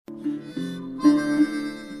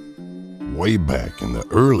way back in the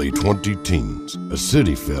early 2010s, a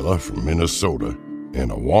city fella from Minnesota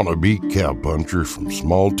and a wannabe cowpuncher from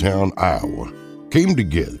small-town Iowa came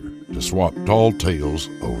together to swap tall tales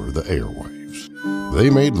over the airwaves. They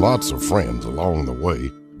made lots of friends along the way,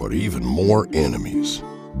 but even more enemies.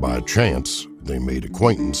 By chance, they made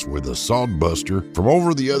acquaintance with a sodbuster from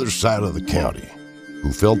over the other side of the county,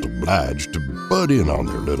 who felt obliged to butt in on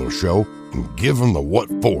their little show and give them the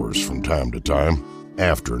what-fors from time to time.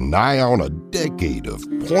 After nigh on a decade of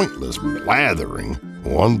pointless blathering,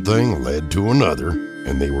 one thing led to another,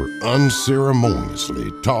 and they were unceremoniously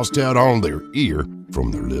tossed out on their ear from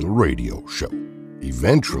their little radio show.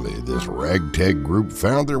 Eventually, this ragtag group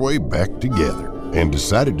found their way back together and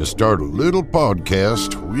decided to start a little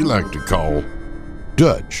podcast we like to call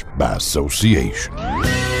Dutch by Association.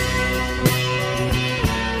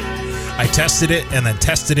 I tested it and then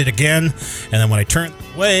tested it again, and then when I turned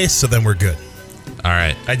away, so then we're good. All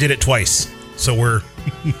right. I did it twice, so we're...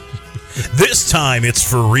 This time it's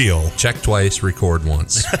for real. Check twice, record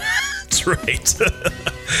once. That's right.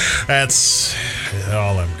 That's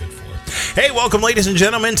all I'm good for. Hey, welcome, ladies and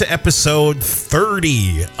gentlemen, to episode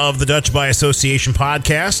 30 of the Dutch by Association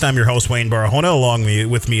podcast. I'm your host, Wayne Barahona. Along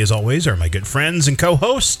with me, as always, are my good friends and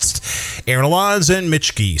co-hosts, Aaron Alaz and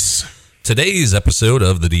Mitch Geese. Today's episode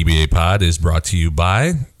of the DBA Pod is brought to you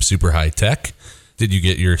by Super High Tech. Did you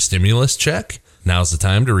get your stimulus check? Now's the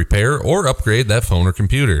time to repair or upgrade that phone or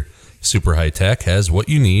computer. Super High Tech has what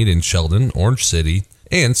you need in Sheldon, Orange City,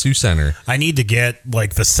 and Sioux Center. I need to get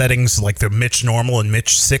like the settings, like the Mitch Normal and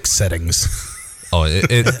Mitch 6 settings. Oh,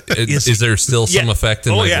 is there still some effect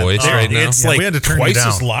in my voice right now? It's like we had to turn twice you down.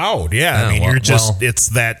 as loud. Yeah, I mean, you're just, it's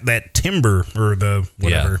that timbre or the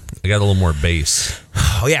whatever. Yeah, I got a little more bass.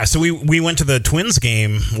 Oh, yeah, so we went to the Twins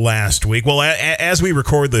game last week. Well, as we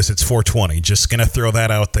record this, it's 4:20. Just going to throw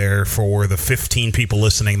that out there for the 15 people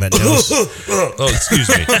listening that knows. Oh, excuse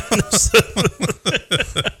me.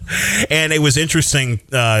 And it was interesting,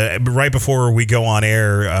 right before we go on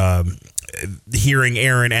air, hearing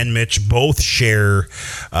Aaron and Mitch both share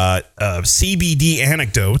CBD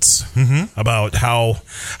anecdotes about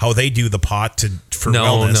how they do the pot for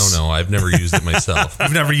wellness. No, I've never used it myself.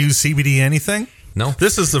 You've never used CBD anything? No.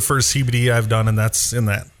 This is the first CBD I've done, and that's in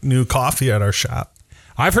that new coffee at our shop.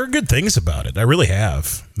 I've heard good things about it. I really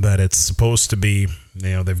have. That it's supposed to be,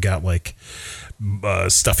 they've got like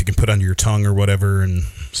stuff you can put under your tongue or whatever, and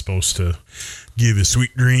supposed to give you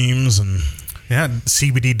sweet dreams and... Yeah,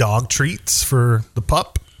 CBD dog treats for the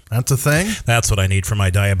pup. That's a thing. That's what I need for my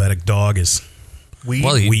diabetic dog is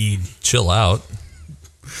weed. Chill out.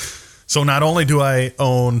 So not only do I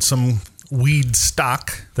own some weed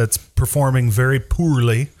stock that's performing very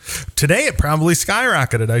poorly, today it probably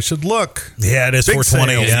skyrocketed. I should look. Yeah, it is Big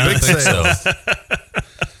 420. Sales, Yeah. big sales.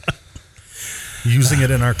 Using it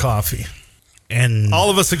in our coffee. And all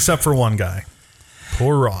of us except for one guy.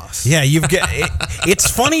 Poor Ross. Yeah, you've got. It's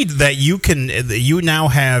funny that you now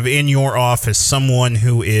have in your office someone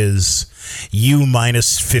who is you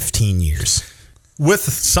minus 15 years. With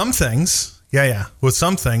some things, with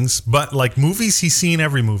some things, but like movies, he's seen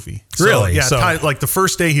every movie. Really? Yeah. Like the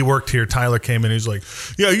first day he worked here, Tyler came in. He's like,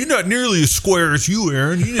 "Yeah, you're not nearly as square as you,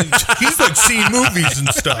 Aaron. He's like seen movies and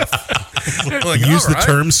stuff." Like, use the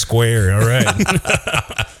term square. All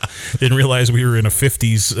right. Didn't realize we were in a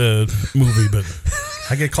 50s movie, but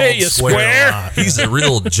I get called square. A lot. He's a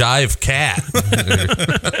real jive cat.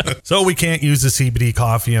 So we can't use the CBD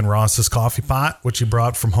coffee in Ross's coffee pot, which he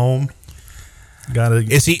brought from home.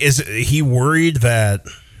 Is he worried that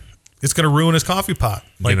it's going to ruin his coffee pot?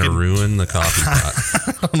 Ruin the coffee pot.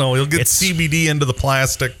 I don't know. He'll get CBD into the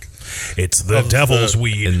plastic. It's the devil's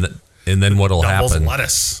weed. And then what'll happen?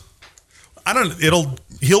 Lettuce. I don't.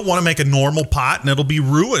 He'll want to make a normal pot, and it'll be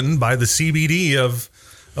ruined by the CBD of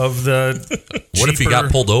the. What if he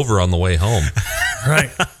got pulled over on the way home? Right.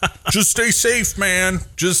 Just stay safe, man.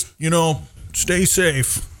 Just stay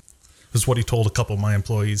safe. This is what he told a couple of my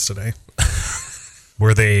employees today.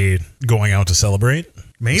 Were they going out to celebrate?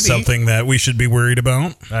 Maybe something that we should be worried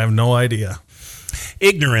about. I have no idea.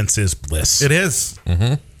 Ignorance is bliss. It is.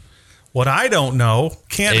 Mm-hmm. What I don't know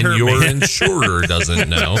can't hurt me. And your insurer doesn't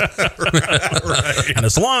know. Right. And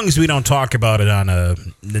as long as we don't talk about it on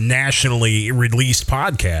the nationally released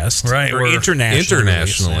podcast, right, or internationally,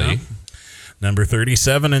 released, number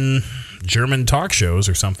 37 in German talk shows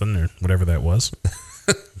or something, or whatever that was.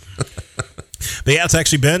 But yeah, it's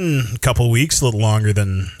actually been a couple of weeks, a little longer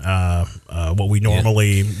than what we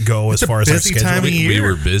normally go as far as our schedule. Time of year. We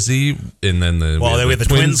were busy, and then we had the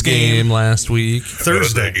Twins game last week.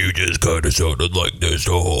 Thursday. You just kind of sounded like this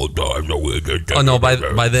the whole time. Oh no! By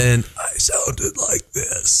then, I sounded like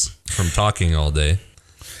this from talking all day.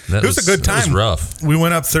 It was a good time. It was rough. We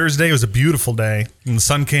went up Thursday. It was a beautiful day. And the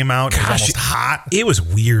sun came out. It was almost hot. It was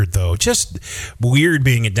weird, though. Just weird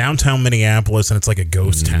being in downtown Minneapolis and it's like a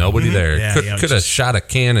ghost town. Nobody there. Yeah, Could have shot a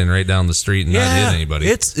cannon right down the street and not hit anybody.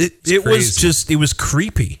 It was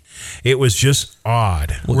creepy. It was just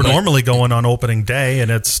odd. We're normally going on opening day,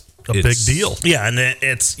 and it's a big deal. Yeah, and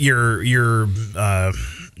it's you're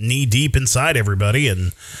knee deep inside everybody,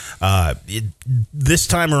 and this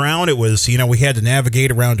time around it was we had to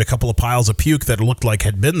navigate around a couple of piles of puke that looked like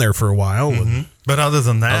had been there for a while. And, But other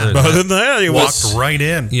than that, it walked right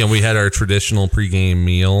in. We had our traditional pregame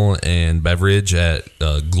meal and beverage at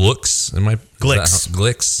Gluck's.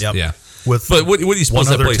 Glicks. Yep. Yeah. With but what do you suppose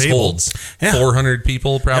that place holds? Yeah. 400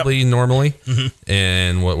 people probably normally,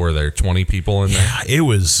 and what were there? 20 people in there. Yeah, it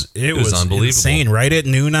was unbelievable. insane. Right at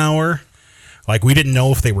noon hour, like we didn't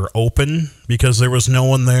know if they were open because there was no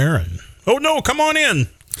one there. And oh no, come on in!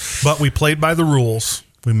 But we played by the rules.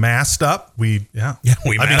 We masked up. We masked up.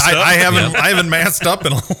 I haven't masked up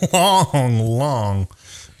in a long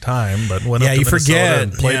time. But went up to you Minnesota forget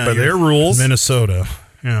and played by their rules. Minnesota.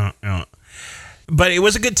 Yeah. But it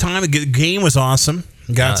was a good time. The game was awesome.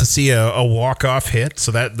 Got to see a walk-off hit,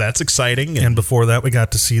 so that's exciting. And before that, we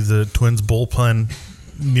got to see the Twins bullpen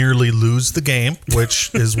nearly lose the game,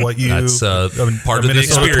 which is what you that's part of the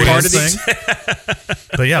experience.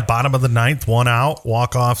 But yeah, bottom of the ninth, 1 out,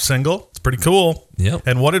 walk-off single. It's pretty cool. Yep.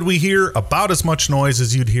 And what did we hear? About as much noise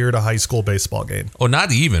as you'd hear at a high school baseball game. Oh,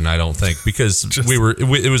 not even, I don't think, because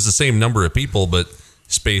it was the same number of people, but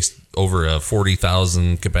spaced over a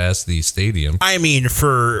 40,000 capacity stadium. I mean, it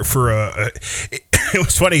was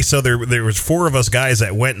funny. So there was 4 of us guys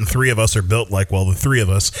that went, and 3 of us are built like the 3 of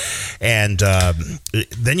us. And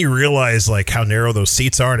then you realize like how narrow those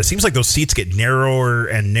seats are, and it seems like those seats get narrower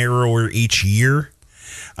and narrower each year.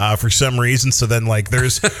 For some reason. So then like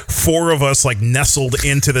there's 4 of us like nestled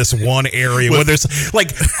into this one area where there's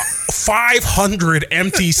like 500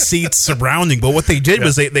 empty seats surrounding. But what they did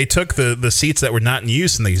was they took the seats that were not in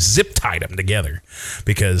use and they zip tied them together,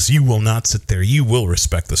 because you will not sit there. You will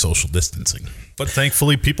respect the social distancing. But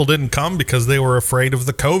thankfully people didn't come because they were afraid of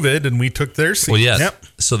the COVID, and we took their seats. Well, yes. Yep.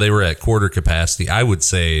 So they were at quarter capacity. I would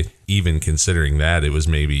say, even considering that, it was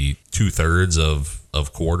maybe 2/3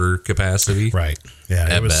 of quarter capacity. Right. Yeah.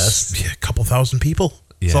 At it was best. a couple thousand people.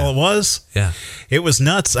 That's all it was. Yeah. It was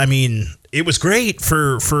nuts. I mean, it was great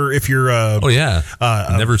for if you're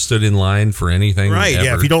never stood in line for anything. Right. Ever.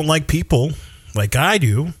 Yeah. If you don't like people like I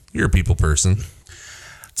do. You're a people person.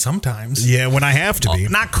 Sometimes. Yeah, when I have to be.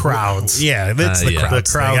 Not crowds. Yeah, that's the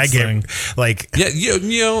crowds thing. I get like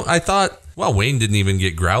I thought, well, Wayne didn't even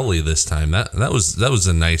get growly this time. That was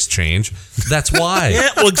a nice change. That's why. Yeah,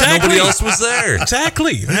 well, exactly. Nobody else was there.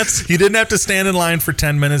 Exactly. You didn't have to stand in line for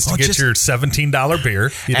 10 minutes to get your $17 beer.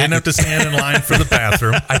 You didn't have to stand in line for the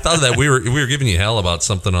bathroom. I thought that we were giving you hell about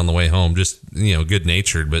something on the way home, just good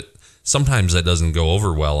natured, but sometimes that doesn't go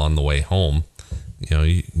over well on the way home.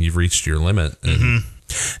 You've reached your limit. And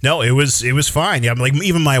No, it was fine. Yeah, like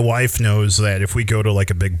even my wife knows that if we go to like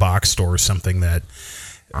a big box store or something, that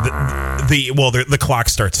the clock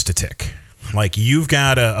starts to tick. Like you've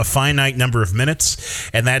got a finite number of minutes,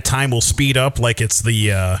 and that time will speed up like it's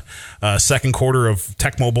the second quarter of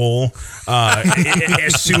Tecmo Bowl.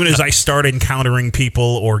 As soon as I start encountering people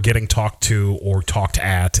or getting talked to or talked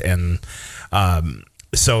at, and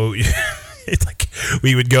so. It's like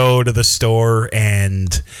we would go to the store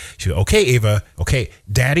and she would, okay, Ava, okay,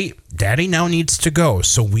 Daddy now needs to go,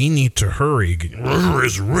 so we need to hurry.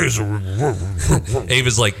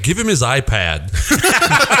 Ava's like, give him his iPad.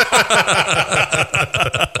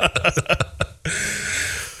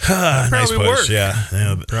 Nice push, work.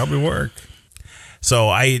 yeah, probably work.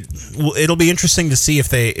 So it'll be interesting to see if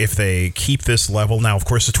they keep this level. Now, of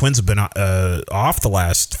course, the Twins have been off the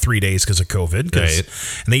last 3 days because of COVID, right.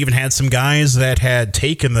 And they even had some guys that had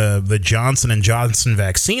taken the Johnson & Johnson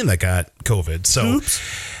vaccine that got COVID. So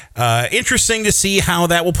interesting to see how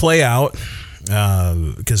that will play out,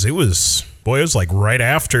 because it was like right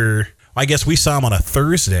after. I guess we saw them on a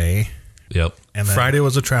Thursday. Yep. And then Friday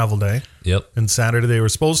was a travel day. Yep. And Saturday they were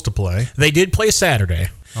supposed to play. They did play Saturday.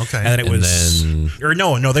 Okay. And then it was...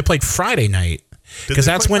 no, they played Friday night. Because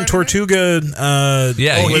that's when Tortuga...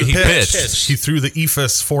 he pitched. He threw the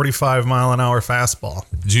EFIS 45-mile-an-hour fastball.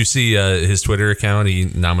 Did you see his Twitter account? He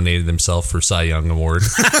nominated himself for Cy Young Award.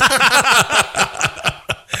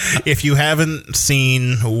 If you haven't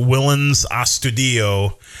seen Willens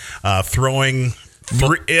Astudillo throwing...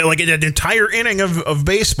 like an entire inning of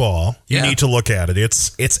baseball, you need to look at it.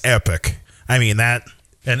 It's epic. I mean, that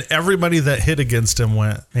And everybody that hit against him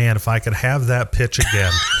went, man, if I could have that pitch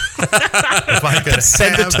again. If I could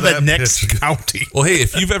Send it have to the that next pitch again. county. Well, hey,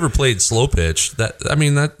 if you've ever played slow pitch, that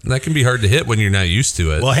can be hard to hit when you're not used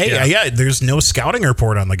to it. Well, hey, Yeah. yeah, there's no scouting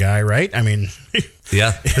report on the guy, right? I mean,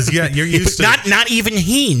 yeah. Because, yeah, you're used to not even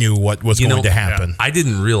he knew what was going to happen. I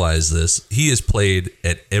didn't realize this. He has played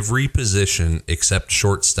at every position except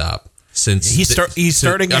shortstop since He's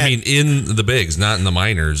starting I at- mean, in the bigs, not in the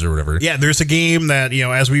minors or whatever. Yeah, there's a game that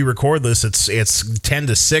as we record this, it's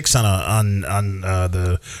 10-6 on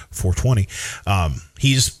the 420.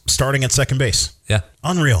 He's starting at second base. Yeah.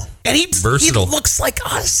 Unreal, and he Versatile. looks like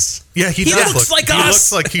us. Yeah, he He does looks like he us.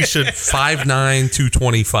 looks like he should. 5'9",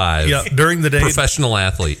 225. Yeah, during the day. Professional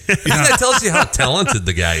athlete. I think that tells you how talented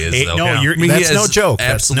the guy is, Hey, though. no, I you're- mean, he that's no has joke.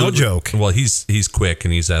 That's no absolute- joke. Well, he's quick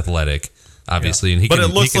and he's athletic, obviously, and he But can.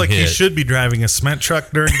 it looks he can like he hit. should be driving a cement truck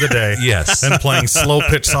during the day. Yes. And playing slow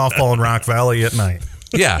pitch softball in Rock Valley at night.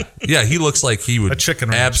 Yeah, he looks like he would A chicken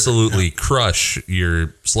rancher. absolutely crush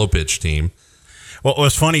your slow pitch team. What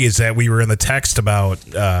was funny is that we were in the text about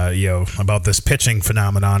about this pitching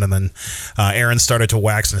phenomenon, and then Aaron started to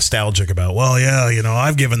wax nostalgic about, well, yeah,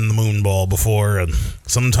 I've given the moon ball before, and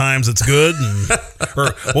sometimes it's good.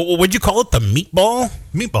 Or what would you call it? The meatball?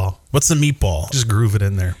 Meatball. What's the meatball? Just groove it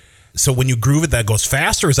in there. So when you groove it, that goes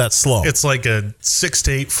fast, or is that slow? It's like a 6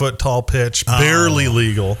 to 8 foot tall pitch, barely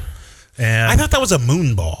legal. And I thought that was a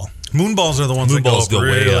moon ball. moonballs are the ones that go Moonballs up go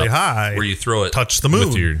way really up, high. where you throw it, touch the moon.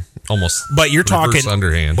 with your almost. But you're reverse talking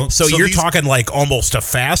underhand. So, So you're these- talking like almost a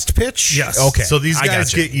fast pitch? Yes. Okay. So these I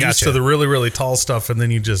guys gotcha. get used Gotcha. to the really, really tall stuff, and then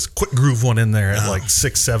you just quick groove one in there at like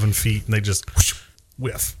 6-7 feet, and they just whoosh,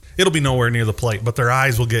 whiff. It'll be nowhere near the plate, but their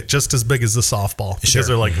eyes will get just as big as the softball because Sure.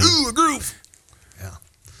 they're like, ooh, a groove. Yeah.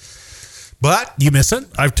 But You miss it?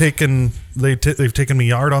 they've taken me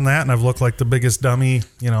yard on that, and I've looked like the biggest dummy,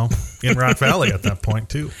 in Rock Valley at that point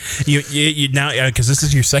too. You now, because this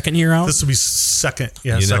is your second year out? This will be second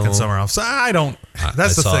You second know, summer off. So I don't.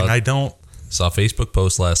 That's the saw thing. it. I don't. Saw a Facebook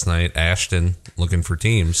post last night. Ashton looking for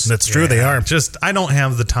teams. That's true, they are. Just I don't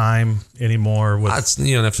have the time anymore with.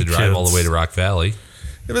 You don't have to drive all the way to Rock Valley.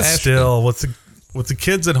 But Ashton. still, with the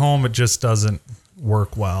kids at home, it just doesn't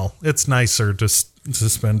work well. It's nicer just to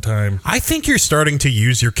spend time. I think you're starting to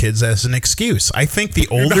use your kids as an excuse. I think the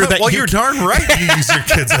older that well, you you're darn right. You use your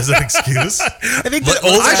kids as an excuse. I think the Let's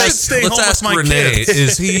older I that should stay let's home ask with my Renee. kids.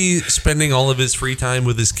 Is he spending all of his free time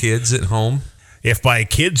with his kids at home? if by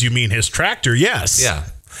kids you mean his tractor, yes. Yeah.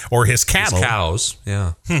 Or his cattle. His cows.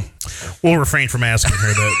 Yeah. We'll refrain from asking her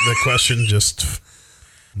the question, just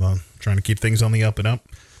trying to keep things on the up and up.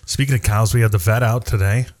 Speaking of cows, we had the vet out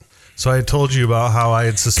today. So I had told you about how I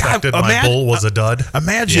had suspected God, my bull was a dud.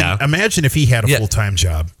 Imagine if he had a Yeah. full-time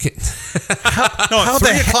job. No, How at the 3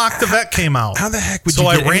 heck- o'clock the vet came out. How the heck would so you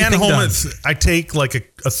I get ran anything home. done? I take like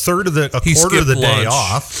a third of He quarter of the skipped day lunch,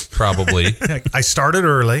 off. probably. I started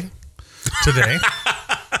early today.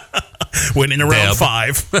 Went in around Deb.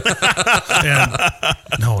 5. And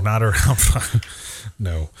no, not around 5.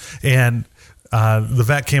 No. And the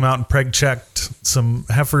vet came out and preg checked some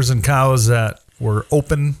heifers and cows that were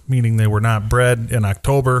open, meaning they were not bred in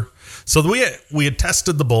October. So we had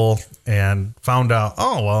tested the bull and found out,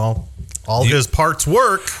 all his parts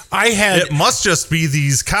work. It must just be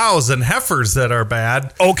these cows and heifers that are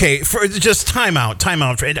bad. Okay, for just time out. I'm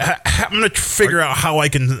going to figure out how I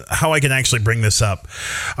can actually bring this up.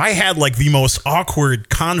 I had like the most awkward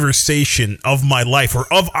conversation of my life,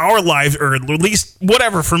 or of our lives, or at least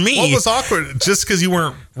whatever for me. What was awkward? Just because you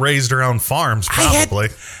weren't raised around farms, probably.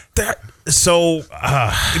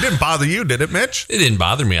 It didn't bother you, did it, Mitch? It didn't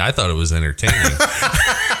bother me. I thought it was entertaining.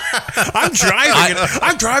 I'm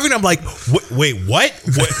driving. I'm like, wait, what?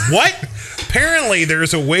 What? Apparently,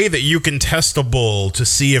 there's a way that you can test a bull to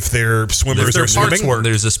see if their swimmers their are parts swimming. work.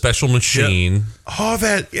 There's a special machine,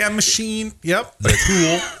 Machine. Yep. A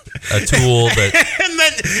tool. a tool that And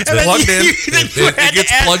then plugged in. you It had to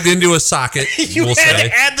gets add- plugged into a socket. You We'll had say.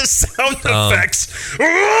 to add the sound effects.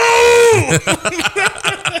 Ooh!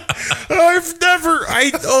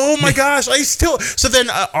 Oh my gosh, so then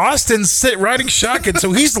Austin's riding shotgun,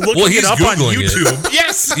 so he's looking Well, he's it up on Googling it. YouTube.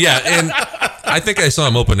 Yes. Yeah, and I think I saw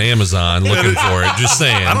him open Amazon looking for it. Just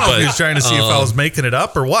saying. I don't know but, if he was trying to see if I was making it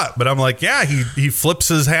up or what, but I'm like, yeah, he flips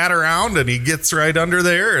his hat around and he gets right under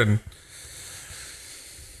there, and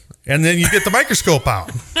then you get the microscope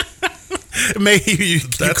out. Maybe you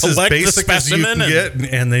That's as collect the basic as you specimen can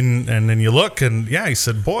get, and then you look, and yeah, he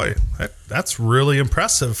said, boy, that's really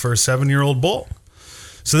impressive for a 7-year-old bull.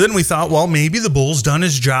 So then we thought, well, maybe the bull's done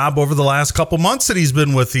his job over the last couple months that he's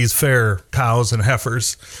been with these fair cows and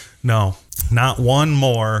heifers. No, not one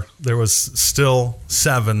more. There was still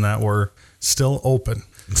 7 that were still open.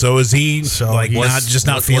 So is he like he's-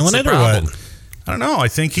 not feeling the it or problem? what? I don't know. I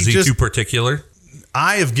think Is he too particular?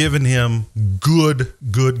 I have given him good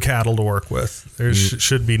cattle to work with. There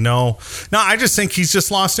should be no. I just think he's just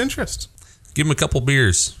lost interest. Give him a couple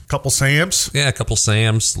beers. Couple Sams, Yeah, a couple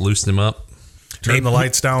Sams. Loosen him up. turn the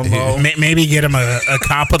lights down low. Maybe get him a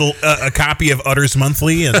copy of Utters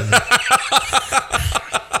Monthly and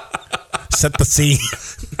set the scene.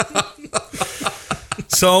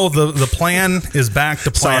 So the plan is back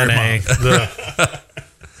to plan Sorry, A.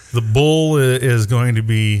 The bull is going to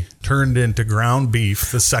be turned into ground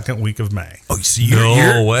beef the second week of May. Oh, so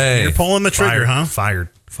No way. You're pulling the trigger, Fired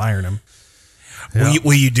him.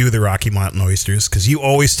 Will you do the Rocky Mountain oysters? Because you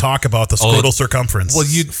always talk about the scrotal circumference. Well,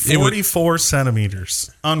 44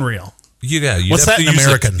 centimeters. Unreal. You'd What's have that to in use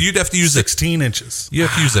American? You'd have to use 16 inches. You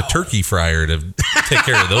have to use a turkey fryer to take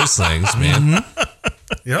care of those things, man.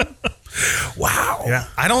 Yep. Wow. Yeah.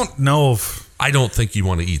 I don't know if. I don't think you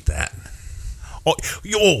want to eat that.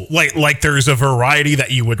 Like there's a variety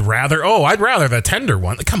that you would rather. Oh, I'd rather the tender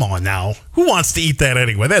one. Come on now. Who wants to eat that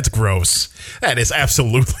anyway? That's gross. That is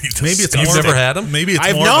absolutely disgusting. Maybe it's You've more never of a- had them? Maybe it's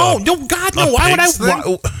I've more no, of a, no, God, no. a Why would I? pig's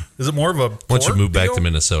thing? Is it more of a Why don't you pork move back deal? to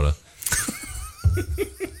Minnesota?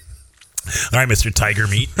 All right, Mr. Tiger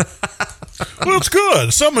Meat. Well, it's good.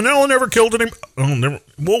 Salmonella never killed any. Oh, never.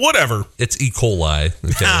 Well, whatever. It's E. coli.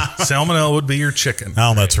 Okay. Salmonella would be your chicken.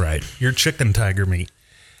 Oh, that's right. Your chicken tiger meat.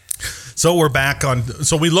 So we're back on.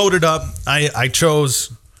 So we loaded up. I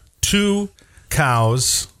chose 2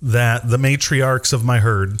 cows that the matriarchs of my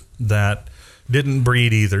herd that didn't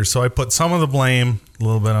breed either. So I put some of the blame a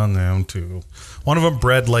little bit on them too. One of them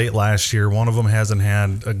bred late last year. One of them hasn't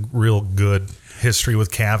had a real good history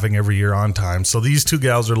with calving every year on time. So these 2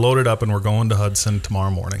 gals are loaded up and we're going to Hudson tomorrow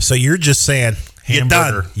morning. So you're just saying you're done.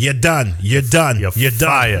 Hamburger. You're done. You're done. You're done.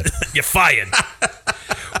 fired. You're fired.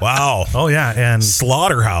 Wow. Oh yeah, and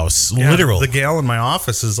Slaughterhouse, yeah, literal. The gal in my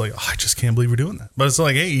office is like, oh, I just can't believe we're doing that. But it's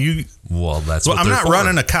like, hey, you. Well, that's Well, what I'm they're not for.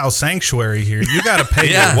 running a cow sanctuary here. You got to pay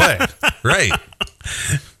Yeah. your way. Right.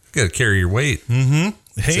 Got to carry your weight. Hay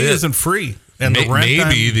it. isn't free, and the rent.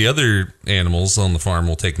 Maybe the other animals on the farm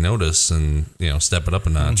will take notice and step it up a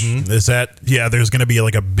notch. Is that, yeah, there's going to be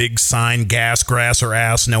like a big sign, gas, grass, or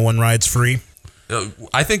ass, no one rides free.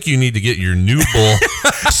 I think you need to get your new bull.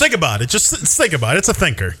 Think about it. Just think about it. It's a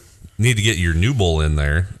thinker. Need to get your new bull in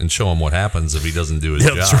there and show him what happens if he doesn't do his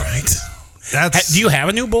That's job. right. That's Do you have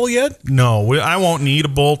a new bull yet? no. I won't need a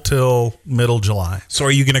bull till middle July. So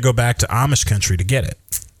are you going to go back to Amish country to get it?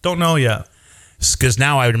 Don't know yet. Because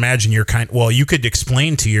now I would imagine you're you could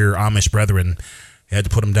explain to your Amish brethren, you had to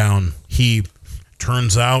put him down.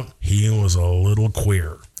 Turns out he was a little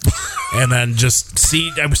queer. And then just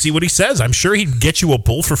see what he says. I'm sure he'd get you a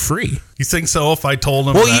bull for free. You think so? If I told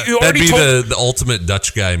him, Well, that, you That'd already be told. the ultimate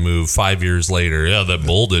Dutch guy move 5 years later. Yeah, that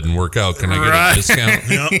bull didn't work out. Can I get Right. a discount?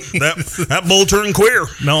 Yep, that bull turned queer.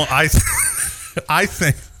 no, I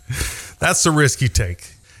think that's the risk you take.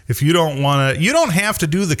 If you don't want to, you don't have to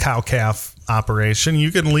do the cow calf operation.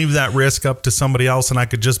 You can leave that risk up to somebody else, and I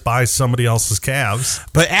could just buy somebody else's calves.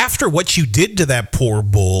 But after what you did to that poor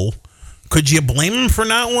bull, could you blame him for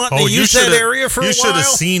not wanting to use that shoulda- area for a while? You should have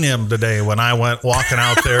seen him today when I went walking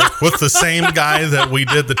out there with the same guy that we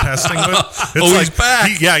did the testing with. It's he's back.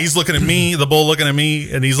 He's looking at me, the bull looking at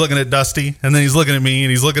me, and he's looking at Dusty, and then he's looking at me, and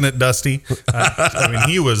he's looking at Dusty. I mean,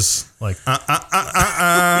 he was like,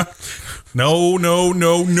 no.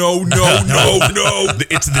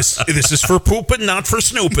 It's this. This is for pooping, not for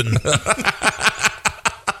snooping.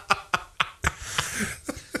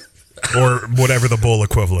 Or whatever the bull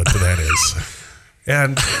equivalent to that is.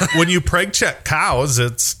 And when you preg check cows,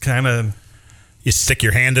 it's kind of You stick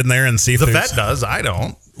your hand in there and see if the there's... vet does. I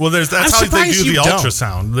don't. Well, that's I'm how they surprised do the you don't.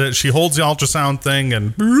 ultrasound. She holds the ultrasound thing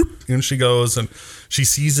and boop, and she goes and she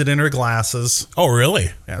sees it in her glasses. Oh, really?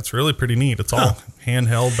 Yeah, it's really pretty neat. It's all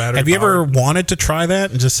handheld, battery. Have you ever powered. wanted to try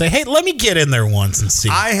that and just say, hey, let me get in there once and see?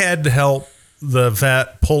 I had to help the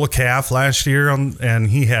vet pull a calf last year, and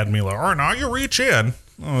he had me like, all right, now you reach in.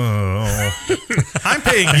 Oh, I'm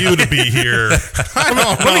paying you to be here. I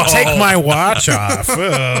don't Let me know. take my watch off.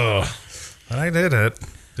 Oh. But I did it.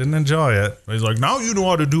 Didn't enjoy it. He's like, now you know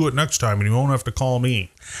how to do it next time, and you won't have to call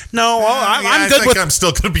me. No, well, Yeah, I'm I good think with... I'm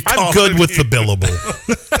still going to be. I'm calling good with you. the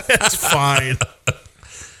billable. It's fine.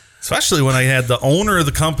 Especially when I had the owner of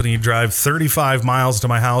the company drive 35 miles to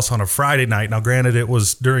my house on a Friday night. Now, granted, it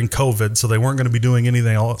was during COVID, so they weren't going to be doing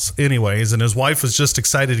anything else anyways. And his wife was just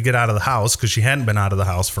excited to get out of the house because she hadn't been out of the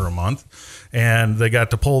house for a month. And they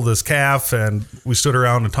got to pull this calf, and we stood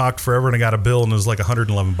around and talked forever, and I got a bill, and it was like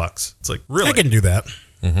 $111. It's like, really? I can do that.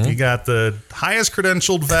 You got the highest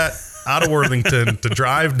credentialed vet out of Worthington to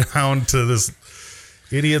drive down to this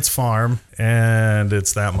Idiot's Farm, and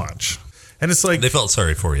it's that much. And it's like They felt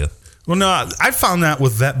sorry for you. well, no, I found that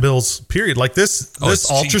with vet bills. Period. Like this it's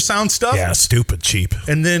cheap. ultrasound stuff. Yeah, stupid cheap.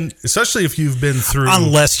 And then, especially if you've been through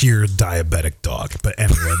Unless you're a diabetic dog. But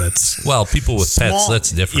anyway, that's Well, people with pets, Small-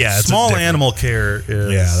 that's different. Yeah, it's small different. animal care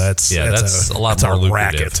is that's a lot that's more a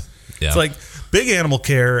lucrative. racket. Yeah. It's like big animal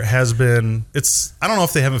care has been. It's I don't know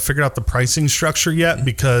if they haven't figured out the pricing structure yet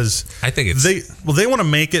because I think it's they want to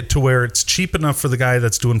make it to where it's cheap enough for the guy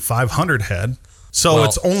that's doing 500 head. So Well,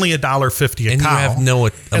 it's only $1.50 a and cow. you have no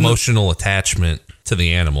emotional attachment to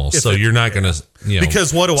the animal, so you're not going to,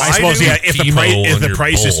 because what do I I suppose, do? yeah, if the chemo price, if on the your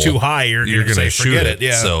price is bowl, too high, you're going to gonna shoot forget it.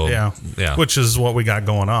 Yeah. So Yeah, which is what we got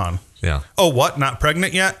going on. yeah, Oh, what? Not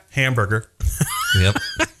pregnant yet? Hamburger. yep.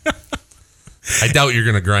 I doubt you're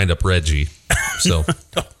going to grind up Reggie. So,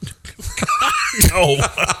 Oh,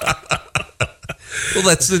 well,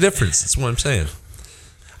 that's the difference. That's what I'm saying.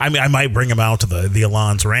 I mean, I might bring him out to the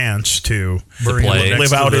Alon's Ranch to Bring him play. next live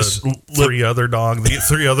to out the his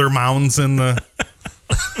three other mounds in the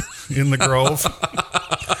grove.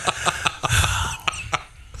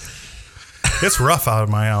 It's rough out of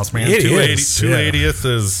my house, man. It 280, is, yeah. 280th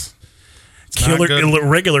is not good.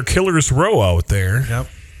 regular killer's row out there. Yep.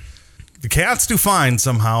 The cats do fine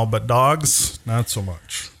somehow, but dogs not so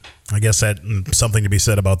much. I guess that something to be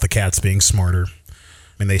said about the cats being smarter.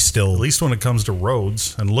 I mean, they still At least when it comes to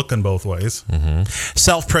roads and looking both ways.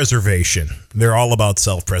 self-preservation. They're all about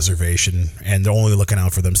self-preservation and they're only looking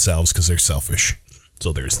out for themselves because they're selfish.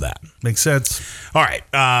 So there's that. Makes sense. All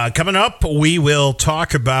right. Coming up, we will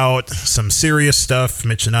talk about some serious stuff.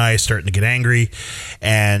 Mitch and I are starting to get angry,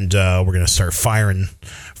 and we're going to start firing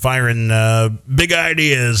big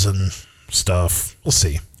ideas and stuff. We'll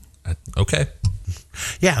see. Okay.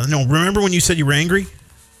 Yeah. No. Remember when you said you were angry?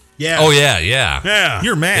 Yeah. Oh, yeah, yeah. Yeah.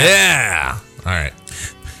 You're mad. Yeah. All right.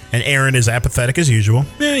 And Aaron is apathetic as usual.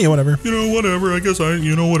 Yeah. Whatever. Whatever. I guess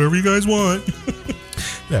whatever you guys want.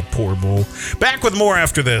 That poor bull. Back with more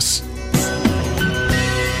after this.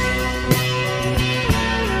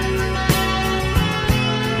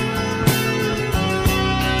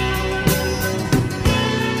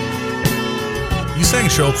 You sang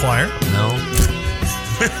show choir. No.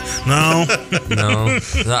 No. No.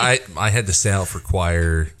 I had to stay out for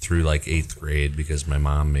choir through like 8th grade because my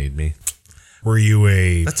mom made me. Were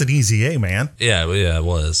you That's an easy A, man. Yeah, it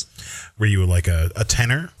was. Were you like a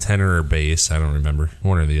tenor? Tenor or bass, I don't remember.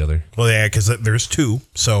 One or the other. Well, yeah, because there's two.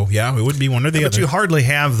 So, yeah, it would be one or the But other. you hardly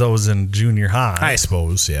have those in junior high. I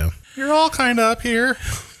suppose, yeah. You're all kind of up here.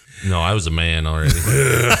 No, I was a man already.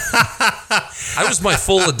 I was my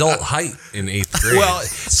full adult height in 8th grade. Well,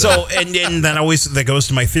 so and then that goes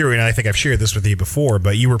to my theory, and I think I've shared this with you before,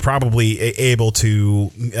 but you were probably able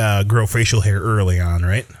to grow facial hair early on,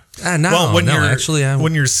 right? No, when you're actually,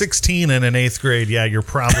 when you're 16 and in 8th grade, yeah, you're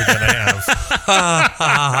probably gonna have.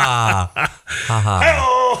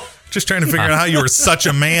 Just trying to figure out how you were such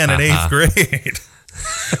a man in 8th grade.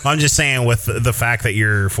 I'm just saying with the fact that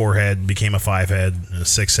your forehead became a 5-head, a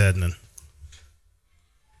 6-head, and then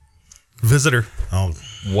Visitor.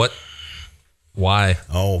 What? Why?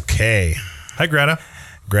 Okay. Hi, Greta.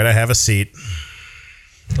 Greta, have a seat.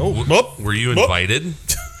 Were you invited?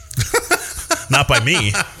 Not by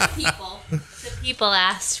me. The people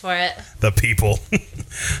asked for it. The people.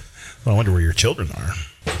 Well, I wonder where your children are.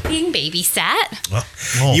 Being babysat?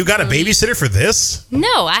 Well, you got a babysitter for this?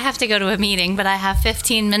 No, I have to go to a meeting, but I have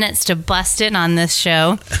 15 minutes to bust in on this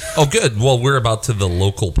show. Oh, good. Well, we're about to the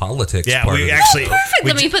local politics Yeah, part we of it. actually. Perfect.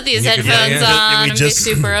 Let me put these headphones on and be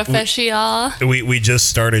super official. We just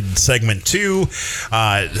started segment 2.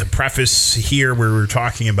 The preface here where we're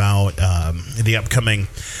talking about the upcoming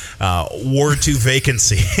Ward 2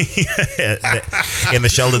 vacancy in the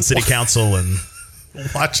Sheldon City Council. And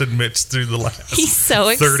Watching Mitch through the last He's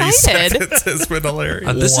so 30 excited. seconds has been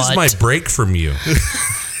hilarious. This is my break from you.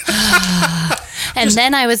 And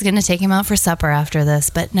then I was going to take him out for supper after this,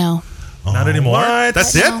 but no. Not anymore. what?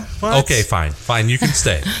 That's No. it. What? Okay, fine. You can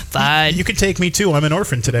stay. Fine. you can take me too. I'm an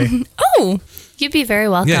orphan today. Oh, you'd be very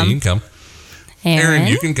welcome. Yeah, you can come. Aaron,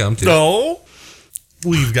 you can come too. No.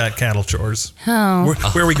 We've got cattle chores. Oh,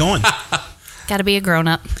 Where are we going? got to be a grown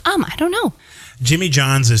up. I don't know. Jimmy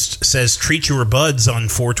John's says treat your buds on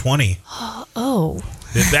 420. Oh,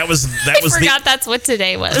 That was I forgot that's what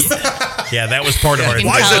today was. that was part of our. can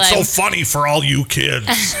Why is tell it so him. funny for all you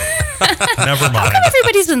kids? Never mind.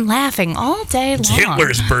 Everybody's been laughing all day long.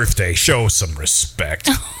 Hitler's birthday. Show some respect.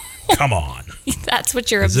 Come on. That's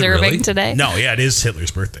what you're Is it observing really? today? No, yeah, it is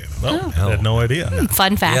Hitler's birthday. I had no idea.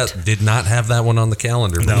 Fun Yeah, fact. did not have that one on the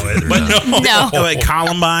calendar. No, believe it or but not. no. No. Like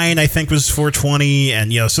Columbine, I think was 420,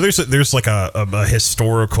 and so there's like a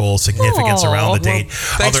historical significance Oh, around the Well, date.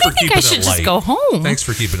 thanks Other- for I think keeping I should it just light. go home. Thanks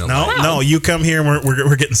for keeping it No, light. no, you come here and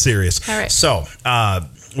we're getting serious. All right. So,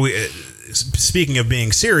 speaking of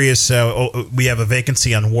being serious, we have a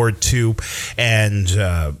vacancy on Ward 2, and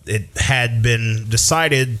it had been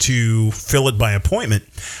decided to fill it by appointment.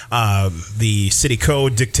 The city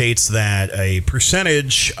code dictates that a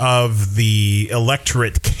percentage of the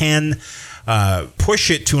electorate can push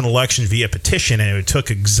it to an election via petition, and it took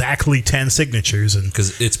exactly 10 signatures. And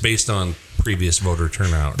Because it's based on previous voter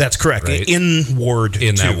turnout. that's correct. right? In Ward 2.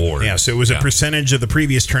 In that ward. Yeah, so it was a Yeah. percentage of the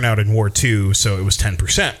previous turnout in Ward 2, so it was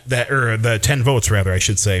 10%. Or the 10 votes, rather, I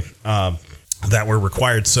should say, that were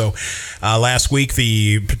required. So last week,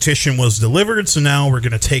 the petition was delivered, so now we're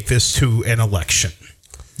going to take this to an election.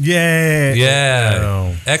 Yay. Yeah.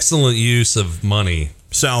 Oh. Excellent use of money.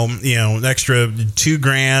 So, an extra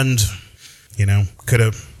 $2,000, could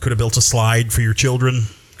have built a slide for your children,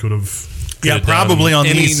 could have... Yeah, Could've probably done on the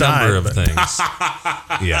any east side. number of but things.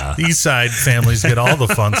 Yeah. East side families get all the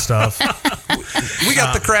fun stuff. We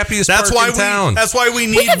got the crappiest That's park why in town. That's why we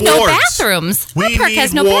need We have wards. no bathrooms. We That park need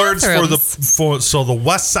has no wards bathrooms. so the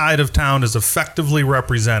west side of town is effectively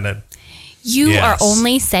represented. You Yes. are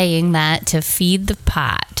only saying that to feed the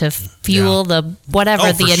pot, to fuel the whatever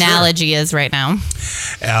Oh, the for sure. analogy is right now.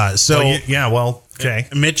 Okay.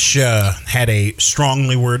 Mitch had a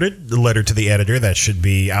strongly worded letter to the editor that should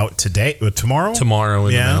be out today, tomorrow. Tomorrow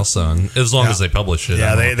in Yeah. the Mail Sun, as long as they publish it.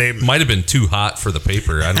 Yeah, I don't they- know. might have been too hot for the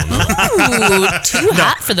paper. I don't know. Ooh, too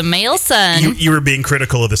hot for the Mail Sun. You were being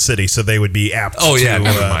critical of the city, so they would be apt Oh yeah, to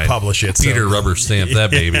never mind. publish it. so- Peter rubber stamped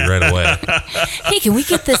that baby right away. Hey, can we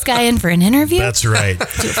get this guy in for an interview? That's right. Do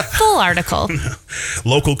a full article.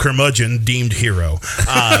 Local curmudgeon deemed hero.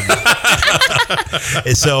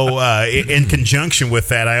 So, in conjunction with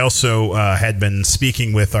that, I also had been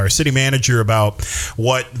speaking with our city manager about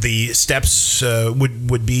what the steps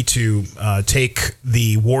would be to take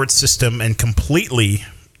the ward system and completely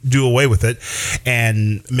do away with it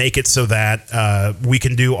and make it so that we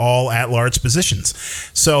can do all at-large positions.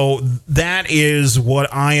 So that is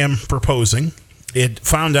what I am proposing. It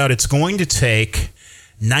found out it's going to take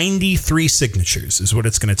 93 signatures is what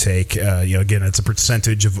it's going to take. Again, it's a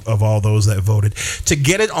percentage of all those that voted to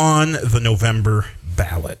get it on the November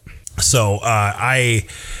ballot. So I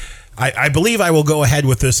believe I will go ahead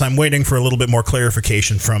with this. I'm waiting for a little bit more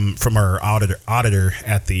clarification from our auditor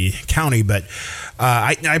at the county. But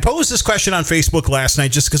I posed this question on Facebook last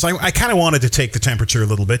night just because I kind of wanted to take the temperature a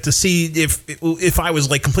little bit to see if I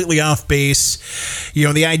was like completely off base.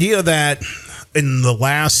 The idea that in the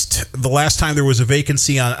last time there was a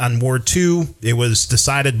vacancy on Ward 2, it was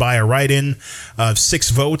decided by a write-in of 6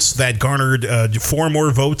 votes that garnered 4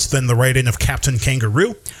 more votes than the write-in of Captain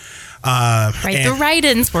Kangaroo. Right, the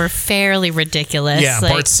write-ins were fairly ridiculous. Yeah,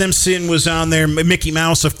 Like, Bart Simpson was on there. Mickey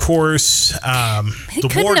Mouse, of course. they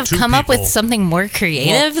couldn't have come up with something more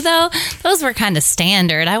creative, though. Those were kind of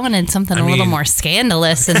standard. I wanted something a little mean- more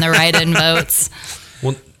scandalous in the write-in votes.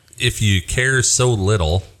 Well, if you care so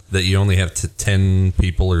little that you only have 10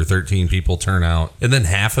 people or 13 people turn out, and then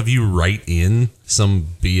half of you write in some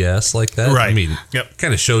BS like that, Right. I mean, Yep.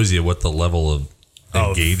 kind of shows you what the level of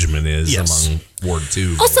engagement is yes. among Ward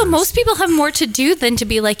 2 Also, voters. most people have more to do than to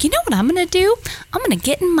be like, you know what I'm going to do? I'm going to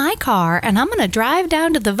get in my car and I'm going to drive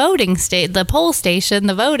down to the the poll station,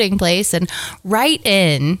 the voting place, and write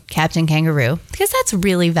in Captain Kangaroo because that's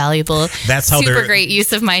really valuable. That's how super they're- great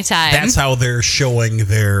use of my time. That's how they're showing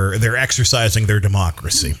they're exercising their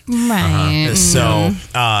democracy. right. So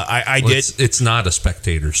I Well, did. it's not a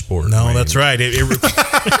spectator sport. No, Wayne. that's right.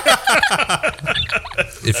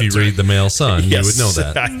 If you read the Mail Sun, you would know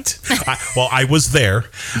that. I was there.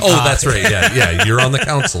 Oh, that's right. Yeah. You're on the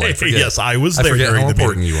council. I forget. Yes, I was there I forget during how the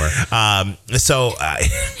important meeting. you are. So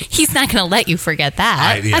He's not going to let you forget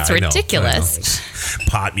that. Yeah, That's I know, ridiculous.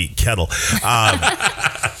 pot meet kettle.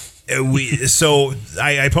 I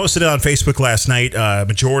posted it on Facebook last night.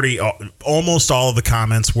 Almost all of the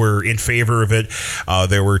comments were in favor of it.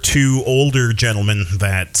 There were 2 older gentlemen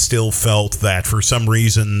that still felt that for some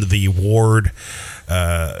reason the ward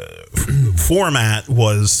format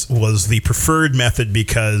was the preferred method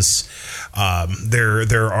because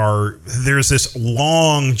there's this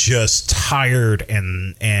long, just tired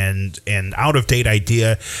and out of date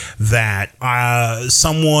idea that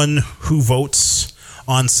someone who votes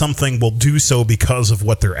on something will do so because of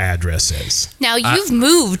what their address is. Now, you've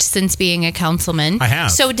moved since being a councilman. I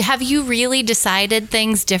have. So have you really decided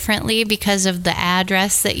things differently because of the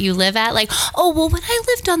address that you live at? Like, oh, well, when I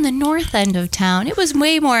lived on the north end of town, it was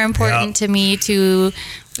way more important to me to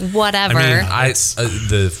whatever. I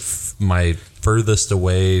mean, my furthest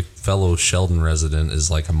away fellow Sheldon resident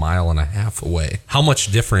is like 1.5 miles away. How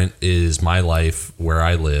much different is my life where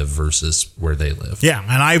I live versus where they live? Yeah,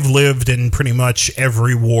 and I've lived in pretty much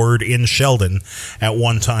every ward in Sheldon at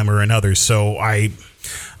one time or another, so I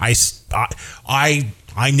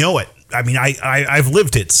know it. I mean, I've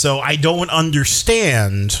lived it, so I don't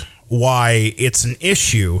understand why it's an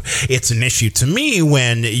issue. It's an issue to me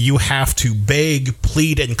when you have to beg,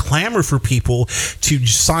 plead, and clamor for people to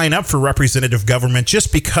sign up for representative government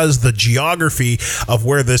just because the geography of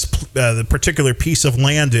where this the particular piece of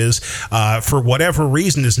land is, for whatever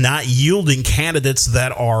reason, is not yielding candidates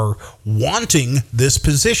that are wanting this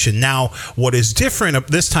position. Now, what is different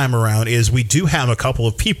this time around is we do have a couple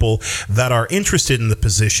of people that are interested in the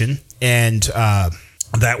position and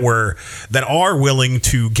that are willing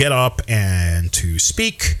to get up and to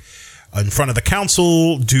speak in front of the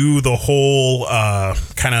council, do the whole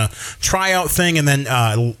kind of tryout thing, and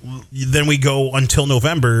then we go until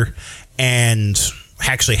November and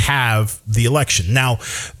actually have the election. Now,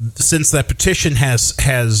 since that petition has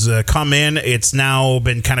come in, it's now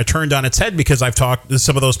been kind of turned on its head because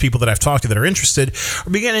some of those people that I've talked to that are interested are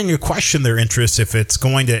beginning to question their interest if it's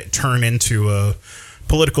going to turn into a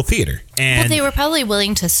political theater. And well, they were probably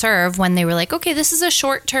willing to serve when they were like, okay, this is a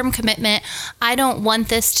short-term commitment. I don't want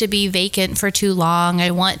this to be vacant for too long.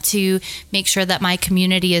 I want to make sure that my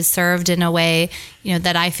community is served in a way,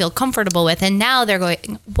 that I feel comfortable with. And now they're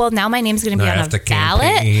going, well, now my name's going to be on a ballot.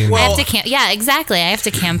 Campaign. I have to yeah, exactly. I have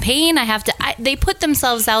to campaign. They put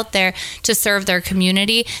themselves out there to serve their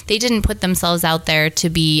community. They didn't put themselves out there to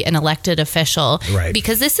be an elected official, right?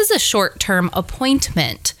 Because this is a short-term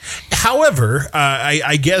appointment. However,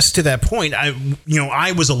 I guess to that point,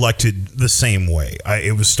 I was elected the same way.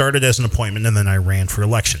 It was started as an appointment, and then I ran for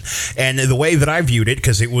election. And the way that I viewed it,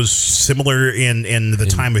 because it was similar in the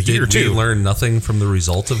time of year too. Did we learn nothing from the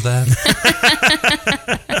result of that?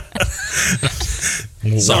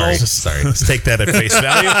 Sorry. Let's take that at face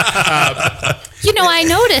value. I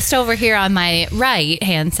noticed over here on my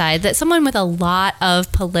right-hand side that someone with a lot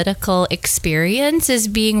of political experience is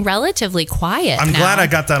being relatively quiet. I'm glad I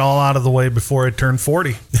got that all out of the way before I turned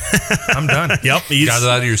 40. I'm done. Yep. Got it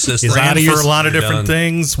out of your system. Ran for a lot of different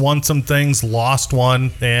things, won some things, lost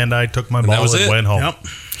one, and I took my ball and went home. Yep.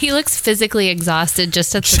 He looks physically exhausted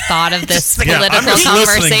just at the thought of this political I'm just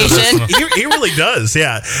conversation. He really does,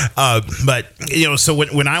 yeah. But so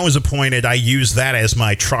when I was appointed, I used that as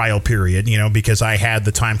my trial period, because I had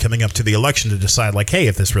the time coming up to the election to decide, like, hey,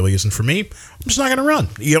 if this really isn't for me, I'm just not going to run.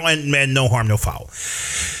 And no harm, no foul.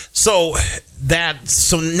 So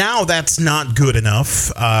now that's not good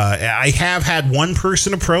enough. I have had one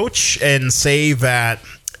person approach and say that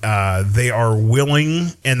they are willing,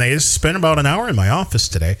 and they spent about an hour in my office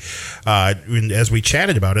today as we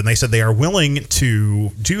chatted about it, and they said they are willing to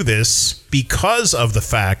do this because of the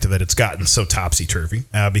fact that it's gotten so topsy-turvy,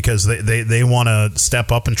 because they want to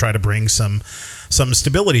step up and try to bring some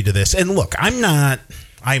stability to this. And look, I'm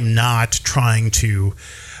not trying to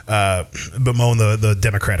bemoan the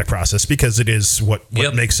democratic process, because it is what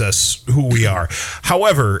makes us who we are.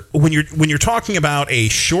 However, when you're talking about a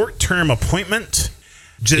short-term appointment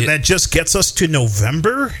that just gets us to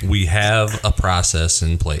November, we have a process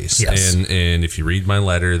in place. Yes. And if you read my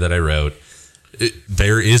letter that I wrote,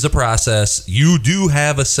 there is a process. You do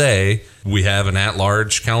have a say. We have an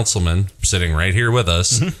at-large councilman sitting right here with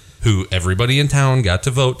us, who everybody in town got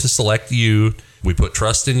to vote to select you. We put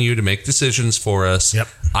trust in you to make decisions for us. Yep.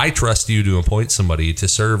 I trust you to appoint somebody to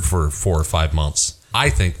serve for 4 or 5 months.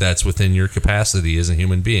 I think that's within your capacity as a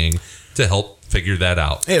human being to help figure that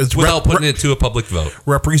out without putting it to a public vote.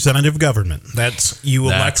 Representative government. That's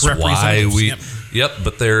elect representatives. Why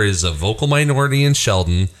but there is a vocal minority in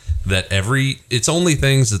Sheldon that it's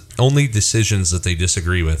only decisions that they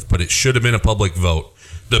disagree with, but it should have been a public vote.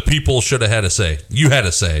 The people should have had a say. You had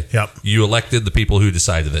a say. Yep. You elected the people who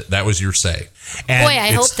decided it. That was your say. And boy,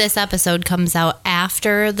 I hope this episode comes out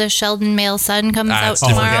after the Sheldon Mail Sun comes out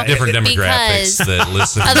tomorrow. Different demographics that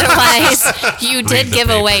listen. Otherwise, you did give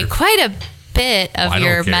away quite a bit of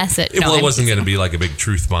your message. Well, it wasn't going to be like a big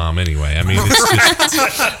truth bomb anyway. I mean, it's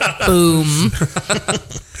just boom.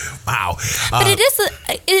 Wow. But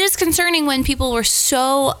it is concerning when people were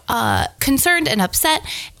so concerned and upset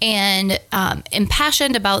and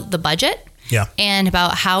impassioned about the budget. and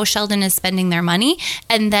about how Sheldon is spending their money.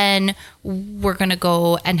 And then we're going to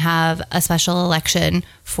go and have a special election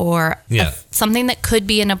for something that could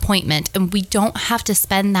be an appointment. And we don't have to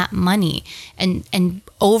spend that money. And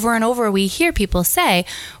over we hear people say,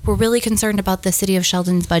 we're really concerned about the city of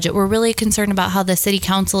Sheldon's budget. We're really concerned about how the city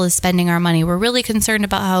council is spending our money. We're really concerned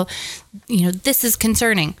about how, this is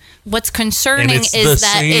concerning. What's concerning it's is the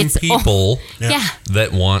that same it's people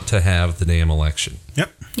that want to have the damn election.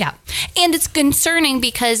 Yep. Yeah. And it's concerning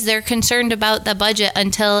because they're concerned about the budget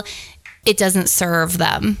until it doesn't serve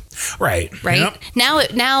them. Right. Yep. Now,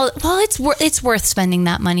 it's worth spending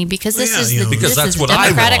that money because this is the because that's what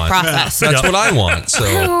democratic I want. process. That's what I want. So,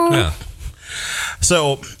 yeah.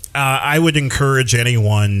 So I would encourage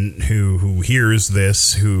anyone who hears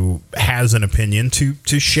this, who has an opinion,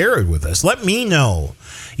 to share it with us. Let me know.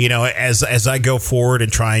 As I go forward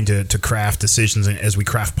and trying to craft decisions and as we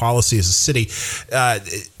craft policy as a city,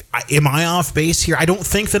 am I off base here? I don't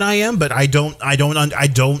think that I am, but I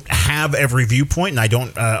don't have every viewpoint, and I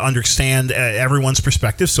don't understand everyone's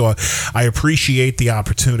perspective. So I appreciate the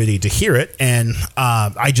opportunity to hear it, and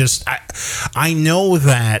I know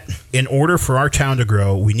that in order for our town to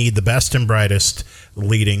grow, we need the best and brightest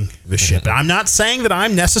leading the ship. I'm not saying that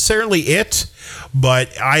I'm necessarily it, but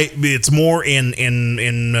it's more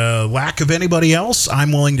in lack of anybody else.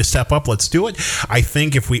 I'm willing to step up. Let's do it. I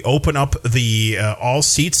think if we open up the all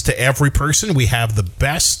seats to every person, we have the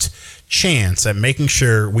best chance at making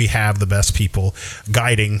sure we have the best people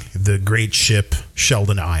guiding the great ship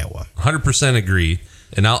Sheldon, Iowa. 100% agree.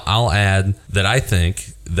 And I'll add that I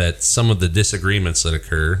think that some of the disagreements that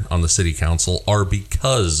occur on the city council are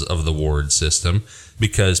because of the ward system,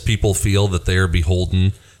 because people feel that they are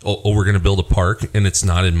beholden. Oh, we're going to build a park and it's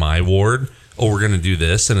not in my ward. Oh, we're going to do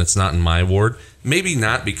this and it's not in my ward. Maybe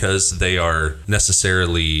not because they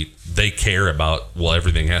care about,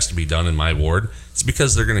 everything has to be done in my ward. It's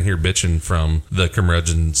because they're going to hear bitching from the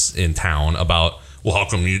curmudgeons in town about, how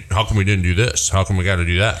come we didn't do this? How come we got to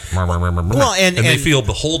do that? Well, and they feel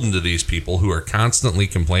beholden to these people who are constantly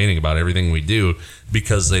complaining about everything we do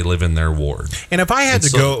because they live in their ward. And if I had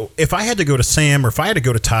to go to Sam, or if I had to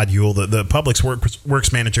go to Todd Ewell, the Public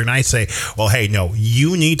Works manager, and I say, well, hey, no,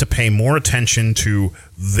 you need to pay more attention to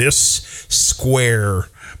this square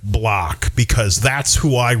block because that's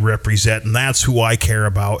who I represent and that's who I care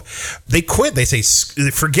about. They quit. They say,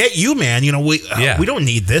 forget you, man. We don't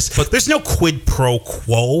need this. But there's no quid pro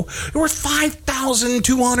quo. There were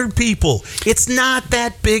 5,200 people. It's not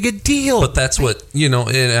that big a deal. But that's what, and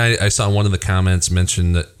I saw one of the comments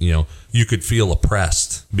mention that, you could feel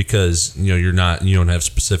oppressed because, you don't have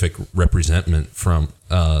specific representment from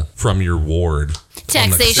your ward.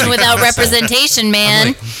 Taxation without representation,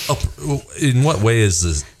 man. In what way is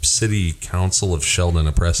the city council of Sheldon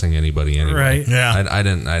oppressing anybody anyway? Right. Yeah. I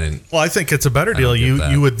didn't. Well, I think it's a better deal.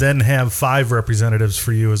 You would then have 5 representatives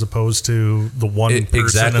for you as opposed to the one person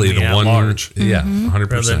exactly in the one large. Yeah,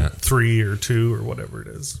 100%. Rather than 3 or 2 or whatever it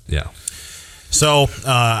is. Yeah. So,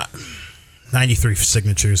 93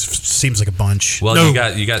 signatures seems like a bunch. Well, no. you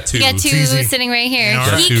got 2. You got 2 sitting right here. You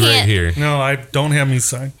got 2 right here. No, I don't have me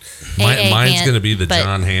signed. Mine's going to be the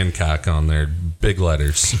John Hancock on there, big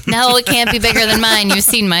letters. No, it can't be bigger than mine. You've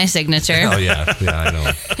seen my signature. Oh yeah, I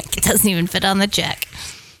know. It doesn't even fit on the check.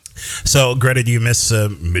 So, Greta, do you miss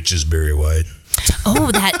Mitch's Barry White?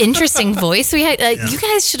 Oh, that interesting voice we had. You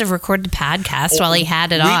guys should have recorded the podcast while he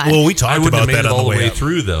had it on. Well, we talked about that all on the way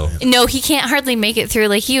through, though. No, he can't hardly make it through.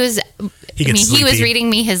 Like he was reading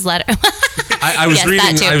me his letter. I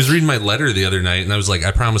was reading my letter the other night, and I was like,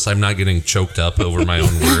 I promise I'm not getting choked up over my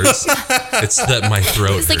own words. It's that my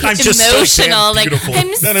throat It's like hurts. it's emotional. Like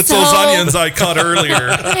Then it's those onions I cut earlier.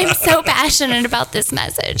 I'm so passionate about this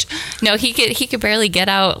message. No, he could barely get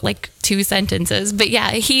out like 2 sentences. But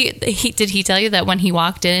yeah, he did he tell you that when he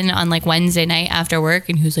walked in on like Wednesday night after work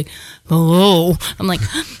and he was like, hello. I'm like,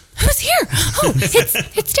 who's here? Oh,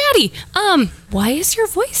 it's Daddy. Why is your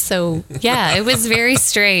voice so? Yeah, it was very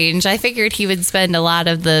strange. I figured he would spend a lot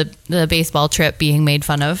of the baseball trip being made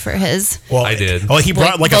fun of for his. Well, I did. Well, he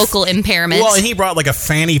brought like vocal impairment. Well, and he brought like a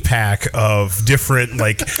fanny pack of different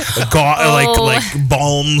like like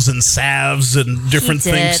balms and salves and different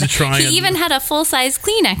things to try. He even had a full size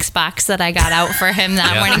Kleenex box that I got out for him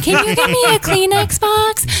that morning. Can you give me a Kleenex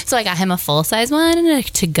box? So I got him a full size one and a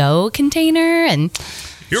to go container and.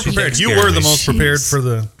 You're prepared. You were the most prepared for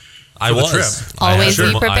the. I was trip. Always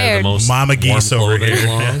be prepared. Mama geese over here.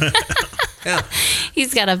 Yeah.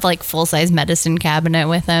 He's got a full size medicine cabinet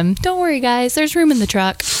with him. Don't worry, guys. There's room in the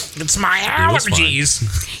truck. It's my was fine.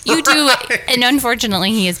 allergies. You do, and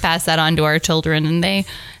unfortunately, he has passed that on to our children, and they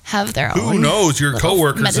have their own. Who knows? Your little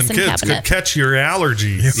coworkers and medicine kids cabinet. could catch your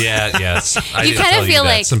allergies. Yeah, yes. I You didn't kinda tell feel that.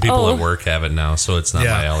 like, Some people oh. at work have it now, so it's not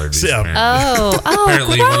Yeah. my allergies. Yeah.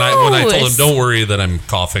 Apparently, apparently when I told him, gross. don't worry that I'm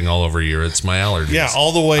coughing all over you, it's my allergies. Yeah,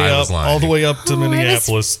 all the way I up, was lying. all the way up to Oh,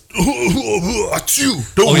 Minneapolis. Don't Oh,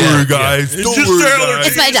 yeah, worry, yeah. guys. It's Don't just worry, allergies. guys.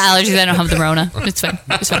 It's my allergies. I don't have the Rona. It's fine.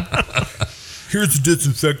 It's fine. Here's a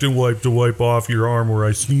disinfectant wipe to wipe off your arm where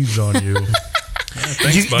I sneezed on you.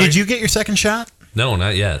 Did you get your second shot? No,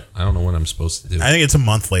 not yet. I don't know what I'm supposed to do. I think it's a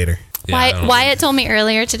month later. Yeah, I don't know. Wyatt told me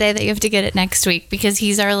earlier today that you have to get it next week because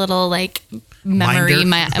he's our little like memory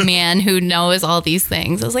man who knows all these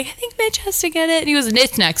things. I was like, I think Mitch has to get it, and he goes,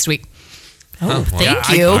 "It's next week." Oh, well, thank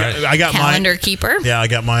I- you, I got calendar mine. keeper. Yeah, I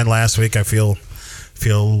got mine last week. I feel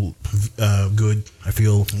good. I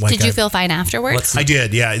feel like Did you feel fine afterwards? What's I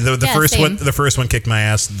did. Yeah, the Yeah, first same. one. The first one kicked my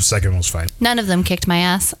ass. The second one was fine. None of them kicked my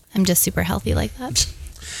ass. I'm just super healthy like that.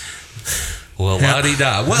 Well,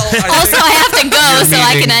 la-di-da. Well, Also, I have to go, so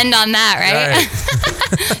I meeting- can end on that,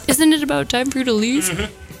 right? Isn't it about time for you to leave?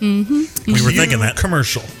 We were thinking that.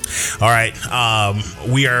 Commercial. All right,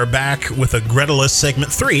 we are back with a Greta-less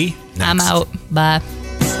segment 3. I'm next. out. Bye.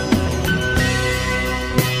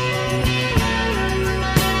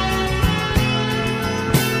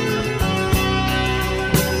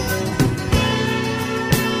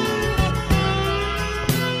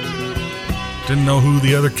 Didn't know who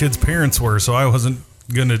the other kids' parents were, so I wasn't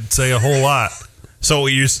going to say a whole lot. So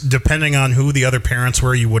you depending on who the other parents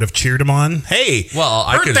were, you would have cheered them on. Hey, Well,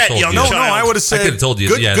 I hurt could've that told young you. No, child. I would have said, could've told you,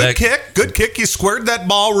 good, yeah, good that- kick, good kick. You squared that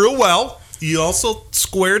ball real well. You also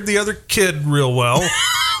squared the other kid real well.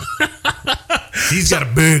 He's got a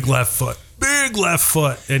big left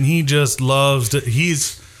foot, and he just loves to.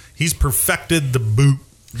 He's perfected the boot,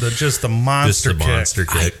 just the monster just a monster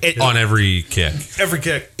kick It- on every kick. Every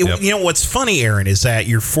kick. Yep. You know what's funny, Aaron, is that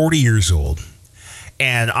you're 40 years old,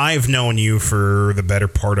 and I've known you for the better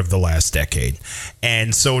part of the last decade,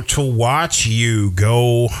 and so to watch you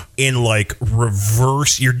go in like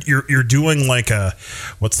reverse, you're doing like a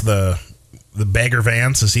what's the Bagger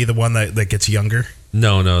Vance? Is he the one that gets younger?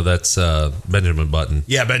 No, that's Benjamin Button.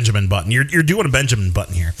 Yeah, Benjamin Button. You're doing a Benjamin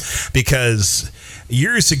Button here because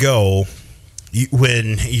years ago,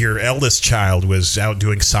 when your eldest child was out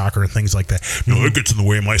doing soccer and things like that, no, it gets in the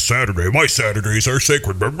way of my Saturday. My Saturdays are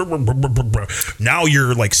sacred. Now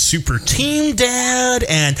you're like super team dad,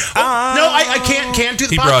 and no, I can't do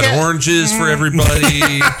the He podcast. brought oranges for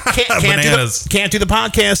everybody. Bananas. Can't do the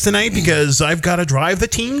podcast tonight because I've got to drive the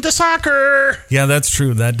team to soccer. Yeah, that's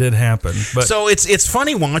true. That did happen. But So it's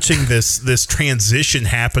funny watching this transition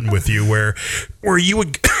happen with you where you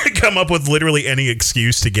would come up with literally any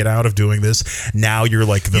excuse to get out of doing this. Now you're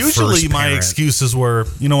like the usually first my parent. excuses were,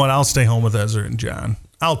 you know what, I'll stay home with Ezra and John.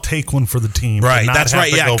 I'll take one for the team. Right, and not that's have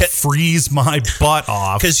right, to yeah, go 'cause- freeze my butt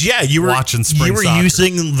off. Because you were watching spring you were soccer.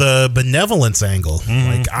 using the benevolence angle.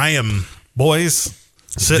 Like I am. Boys,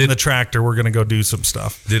 sit in the tractor. We're gonna go do some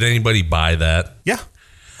stuff. Did anybody buy that? Yeah.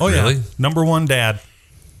 Oh Really? yeah. Number one dad.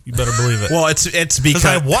 You better believe it. Well, it's because because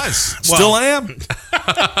I was, still am.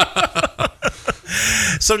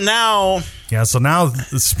 So now Yeah. So now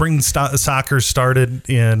the spring soccer started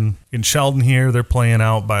in Sheldon here. They're playing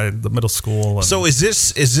out by the middle school. And is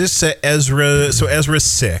this Ezra? So Ezra's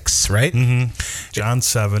 6, right? John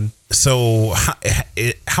 7. So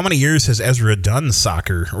how many years has Ezra done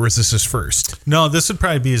soccer, or is this his first? No, this would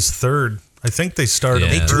probably be his third. I think they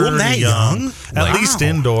started. Yeah. They do him that pretty young? At Wow. least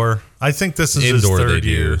indoor. I think this is Indoor his they third do.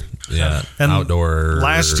 year. Yeah. And outdoor.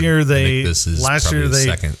 Last year I they think this is probably the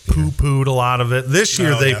second year. poo-pooed a lot of it. This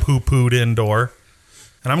year Oh, they yeah. poo-pooed indoor.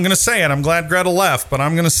 And I'm going to say it. I'm glad Greta left, but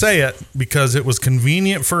I'm going to say it because it was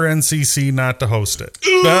convenient for NCC not to host it.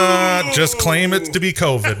 Just claim it to be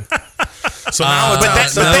COVID. So now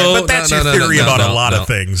it's But that's your theory about a lot no. of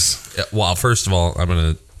things. Yeah, well, first of all, I'm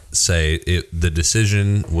going to say the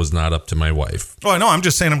decision was not up to my wife. Oh, I know. I'm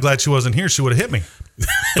just saying I'm glad she wasn't here. She would have hit me.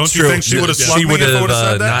 Don't you true. think she would have slugged She me would if I have would have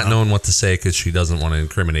said that? not known what to say because she doesn't want to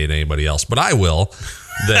incriminate anybody else. But I will.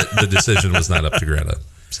 That the decision was not up to Greta.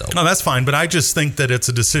 So No, that's fine. But I just think that it's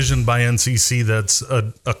a decision by NCC that's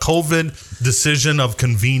a COVID decision of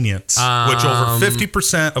convenience, which over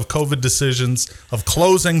 50% of COVID decisions of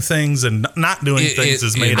closing things and not doing things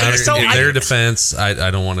is made in out their, of So in I- their defense, I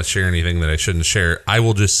don't want to share anything that I shouldn't share. I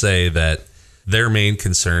will just say that their main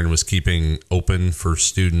concern was keeping open for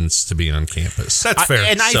students to be on campus. That's fair.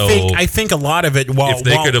 I think a lot of it, If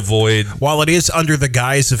they could avoid, while it is under the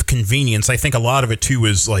guise of convenience, I think a lot of it too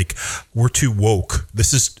is like we're too woke.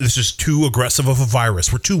 This is too aggressive of a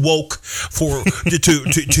virus. We're too woke for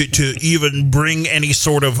to even bring any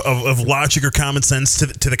sort of logic or common sense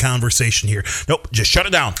to the conversation here. Nope, just shut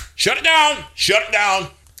it down. Shut it down. Shut it down.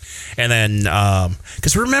 And then,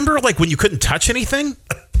 because remember, like when you couldn't touch anything.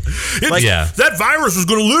 That virus was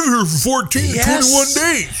going to live here for 14, 21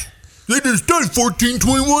 days. They just done 14,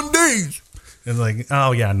 21 days. And like,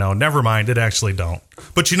 oh yeah, no, never mind. It actually don't.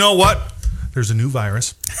 But you know what? There's a new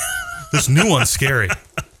virus. This new one's scary.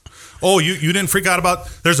 Oh, you didn't freak out about?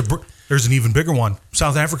 There's an even bigger one.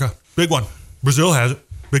 South Africa, big one. Brazil has it.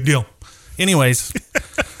 Big deal. Anyways,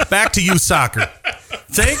 back to youth soccer.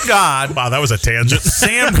 Thank God. Wow, that was a tangent.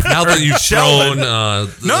 Sam, now that you've Sheldon,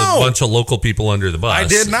 thrown a bunch of local people under the bus. I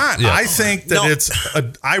did not. Yeah. I think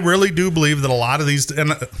that I really do believe that a lot of these, and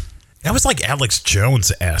That was like Alex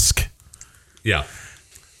Jones-esque. Yeah. A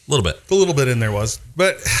little bit. a little bit in there was,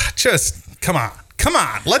 but just come on,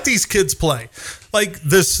 let these kids play. Like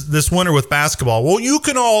this winter with basketball. Well, you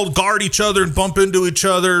can all guard each other and bump into each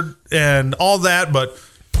other and all that, but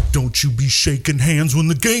don't you be shaking hands when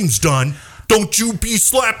the game's done. Don't you be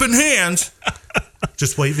slapping hands.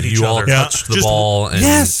 Just wave at each You other. all touched the ball and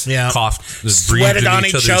coughed, Sweated breathed on in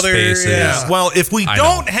each other's other. faces. Yeah. Well, if we I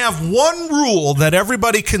don't know. have one rule that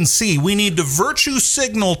everybody can see, we need to virtue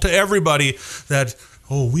signal to everybody that,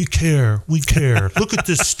 oh, we care. Look at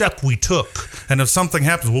this step we took. And if something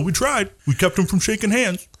happens, well, we tried. We kept them from shaking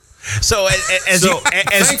hands. So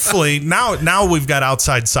Thankfully, now we've got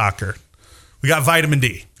outside soccer. We got vitamin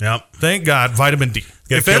D. Yep. Thank God, vitamin D.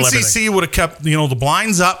 If kill NCC would have kept, the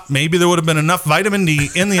blinds up, maybe there would have been enough vitamin D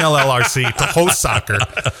in the LLRC to host soccer.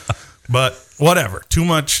 But whatever. Too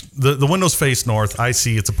much. The windows face north. I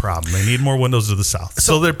see it's a problem. They need more windows to the south.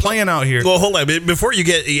 So they're playing out here. Well, hold on. Before you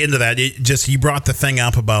get into that, you brought the thing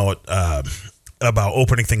up about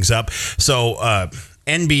opening things up. So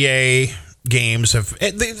NBA games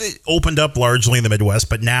they opened up largely in the Midwest,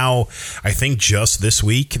 but now I think just this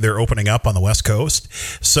week they're opening up on the West Coast.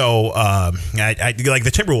 So I like the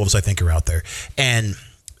Timberwolves, I think, are out there, and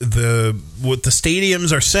what the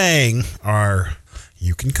stadiums are saying are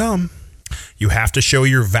you can come. You have to show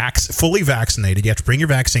you're fully vaccinated. You have to bring your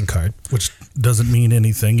vaccine card, Which doesn't mean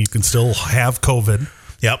anything. You can still have COVID.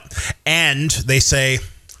 Yep. And they say,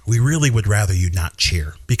 we really would rather you not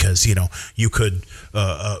cheer because, you could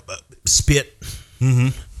spit,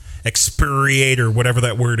 expurgate, or whatever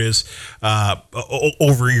that word is,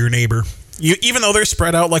 over your neighbor. Even though they're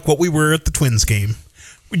spread out like what we were at the Twins game,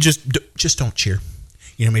 we just don't cheer.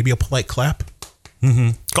 Maybe a polite clap.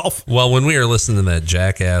 Golf. Well, when we were listening to that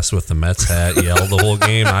jackass with the Mets hat yell the whole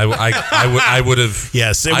game, I would have I would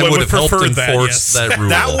have helped enforce that rule.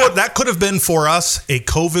 That could have been for us a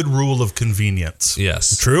COVID rule of convenience.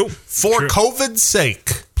 Yes, True. For COVID's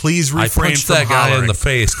sake, please I refrain punched from that guy hollering. in the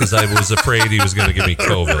face because I was afraid he was going to give me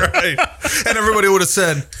COVID. Right. And everybody would have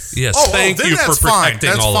said, Yes, then thank you for that's fine. protecting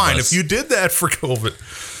That's all fine. of us. If you did that for COVID.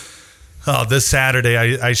 Oh, this Saturday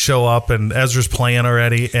I show up and Ezra's playing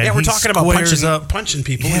already. And Yeah, we're he talking about punching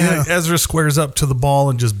people. Yeah, Ezra squares up to the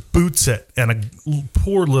ball and just boots it. And a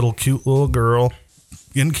poor little cute little girl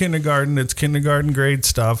in kindergarten, it's kindergarten grade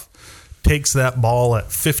stuff, takes that ball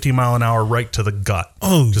at 50 mile an hour right to the gut.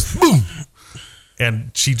 Oh. Just boom.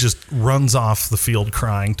 And she just runs off the field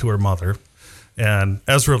crying to her mother. And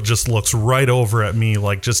Ezra just looks right over at me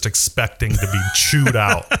like just expecting to be chewed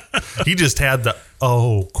out. He just had the,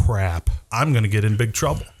 oh, crap, I'm going to get in big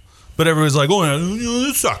trouble. But everybody's like, oh, yeah,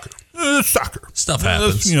 it's soccer. It's soccer. Stuff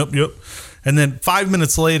happens. Yep. And then 5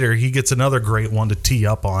 minutes later, he gets another great one to tee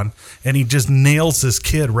up on. And he just nails this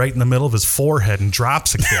kid right in the middle of his forehead and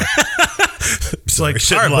drops a kid. It's like,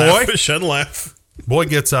 all right, boy. Shouldn't laugh. Boy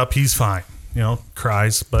gets up. He's fine.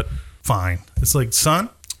 Cries, but fine. It's like, son,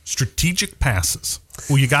 strategic passes.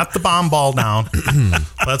 Well, you got the bomb ball down.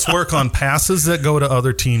 Let's work on passes that go to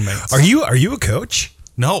other teammates. Are you a coach?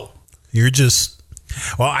 No. You're just.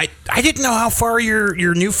 Well, I didn't know how far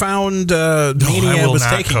your newfound I mania will was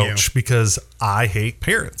not taking coach because I hate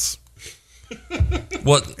parents.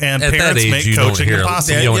 What? And at parents that age, make you don't coaching hear,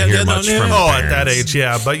 impossible. you don't Yeah, hear yeah, much no, from Oh, parents. at that age,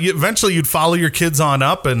 yeah. But eventually you'd follow your kids on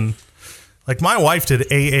up. And like my wife did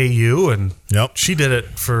AAU and Yep. she did it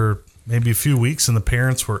for maybe a few weeks and the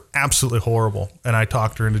parents were absolutely horrible. And I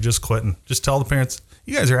talked her into just quitting. Just tell the parents,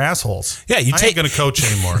 you guys are assholes. Yeah, I ain't going to coach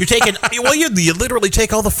anymore. You're taking. Well, you literally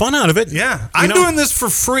take all the fun out of it. Yeah. I'm doing this for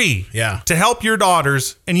free. Yeah. To help your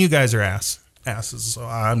daughters, and you guys are asses. So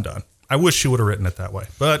I'm done. I wish she would have written it that way.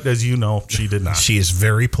 But as you know, she did not. She is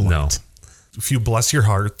very polite. No. a few bless your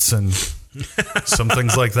hearts and some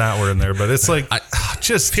things like that were in there. But it's like,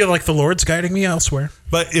 just feel like the Lord's guiding me elsewhere.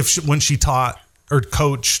 But when she taught or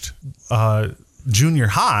coached junior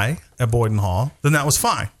high at Boyden Hall, then that was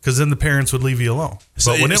fine, because then the parents would leave you alone.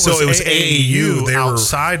 But when it was AAU, they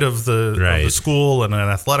outside of the school and an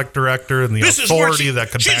athletic director and the authority that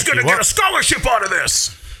could she's going to get a scholarship out of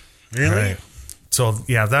this. Really? Right. So,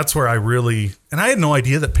 yeah, that's where I had no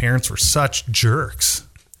idea that parents were such jerks.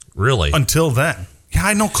 Really? Until then. Yeah, I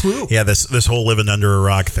had no clue. Yeah, this whole living under a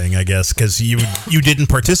rock thing, I guess, because you didn't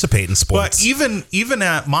participate in sports. But even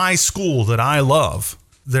at my school that I love,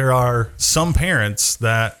 there are some parents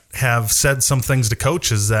that have said some things to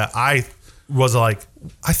coaches that I was like,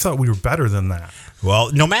 I thought we were better than that.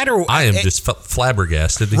 Well, no matter... I am just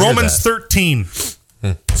flabbergasted to Romans hear that. 13.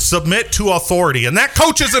 Submit to authority. And that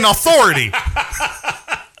coach is an authority.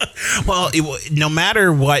 Well, no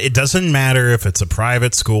matter what, it doesn't matter if it's a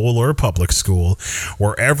private school or a public school.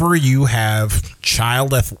 Wherever you have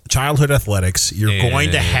childhood athletics, you're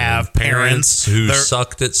going to have parents who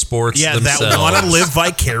sucked at sports themselves. That want to live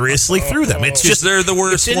vicariously through them. It's just they're the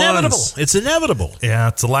worst it's inevitable. ones. It's inevitable.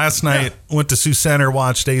 Yeah, so last night, went to Sioux Center,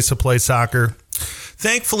 watched Asa play soccer.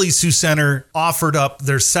 Thankfully, Sioux Center offered up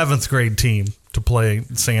their 7th grade team to play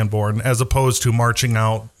Sanborn, as opposed to marching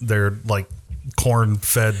out their, like,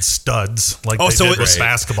 corn-fed studs like they did with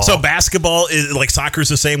basketball. So basketball is like soccer's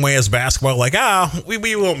the same way as basketball. Like,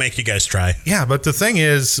 we won't make you guys try. Yeah, but the thing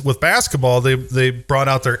is, with basketball, they brought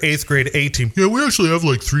out their 8th grade A team. Yeah, we actually have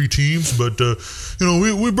like 3 teams, but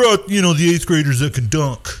we brought the 8th graders that can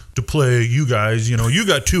dunk to play you guys. You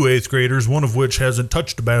got 2 8th graders, one of which hasn't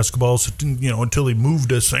touched a basketball, until he moved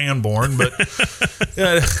to Sanborn. But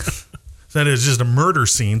that is just a murder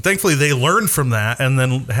scene. Thankfully, they learned from that and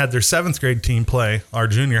then had their 7th grade team play our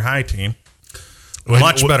junior high team.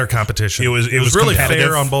 Much better competition. It was really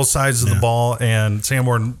competitive. fair on both sides of the ball, and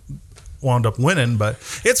Sanborn wound up winning. But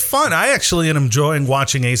it's fun. I actually am enjoying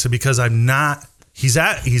watching Asa because he's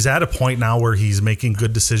at a point now where he's making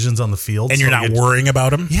good decisions on the field. And you're not worrying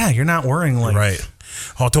about him? Yeah, you're not worrying like... Right.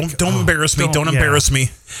 Oh, don't embarrass me. Don't embarrass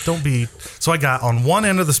me. Don't be. So I got on one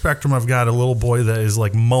end of the spectrum, I've got a little boy that is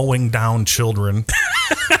like mowing down children.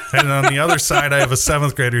 And on the other side, I have a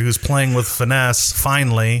 7th grader who's playing with finesse,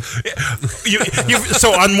 finally.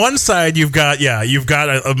 So on one side, you've got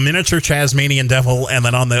a miniature Tasmanian devil. And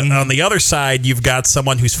then on the other side, you've got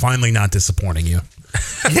someone who's finally not disappointing you.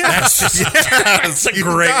 Yes. It's a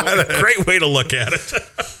great way to look at it.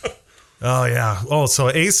 Oh, yeah. Oh, so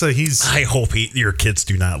Asa, I hope your kids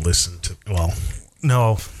do not listen to... Well...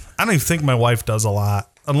 No, I don't even think my wife does a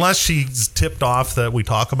lot. Unless she's tipped off that we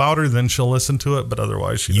talk about her, then she'll listen to it. But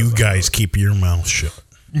otherwise, she doesn't. You guys keep your mouth shut.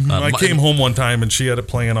 I came home one time and she had it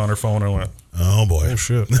playing on her phone. I went, oh, boy. Oh,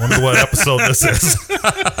 shit. Wonder what episode this is.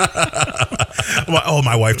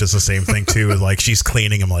 My wife does the same thing, too. Like, she's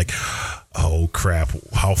cleaning. I'm like... Oh, crap.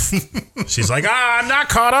 She's like, I'm not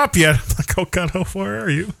caught up yet. I'm like, oh, God, how far are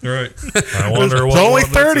you? Right. I wonder what. There's only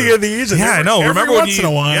 30 of these. Yeah, I know. Remember once in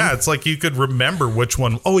a while. Yeah, it's like you could remember which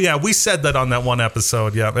one. Oh, yeah, we said that on that one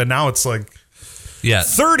episode. Yeah, and now it's like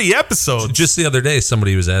 30 episodes. Just the other day,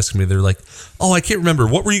 somebody was asking me, they're like, oh, I can't remember.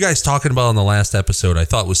 What were you guys talking about on the last episode? I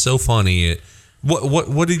thought was so funny.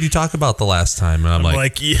 What did you talk about the last time? And I'm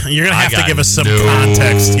like, you're gonna have to give us some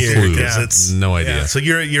context here because it's no idea. Yeah, so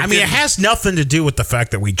you're it has nothing to do with the fact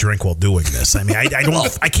that we drink while doing this. I mean,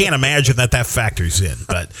 I can't imagine that factors in.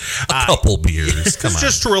 But a couple beers, come on,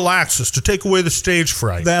 just to relax us, to take away the stage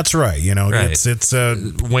fright. That's right. Right. It's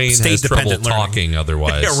Wayne has trouble talking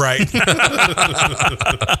otherwise. Yeah, right.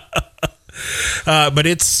 But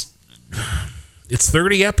it's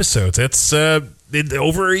 30 episodes. It's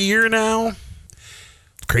over a year now.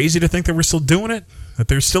 Crazy to think that we're still doing it, that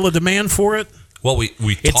there's still a demand for it. Well, we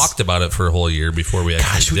talked about it for a whole year before we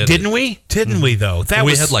actually did it. Didn't we? Didn't we, though?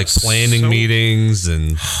 We had like planning meetings,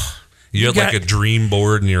 and you had like a dream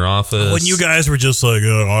board in your office. When you guys were just like,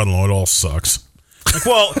 oh, I don't know, it all sucks. Like,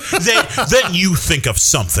 well, then you think of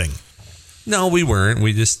something. No, we weren't.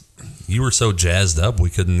 You were so jazzed up, we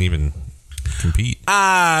couldn't even compete.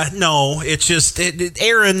 No, it's just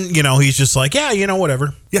Aaron, he's just like, yeah,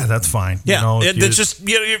 whatever. Yeah, that's fine. Yeah, it's just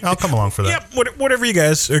I'll come along for that. Yeah, whatever you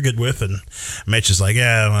guys are good with. And Mitch is like,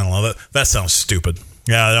 yeah, I don't know, that sounds stupid.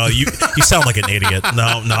 Yeah, no, you sound like an idiot.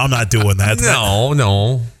 No, I'm not doing that.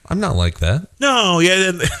 No, I'm not like that. No,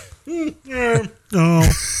 yeah, no.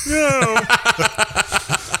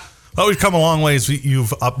 Oh, we've come a long ways.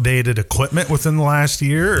 You've updated equipment within the last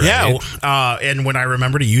year. Or? Yeah, and when I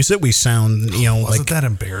remember to use it, we sound, Wasn't that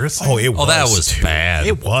embarrassing? Oh, it was. Oh, that was bad.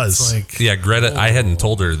 It was. Yeah, Greta, I hadn't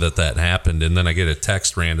told her that happened, and then I get a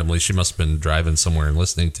text randomly. She must have been driving somewhere and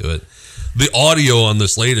listening to it. The audio on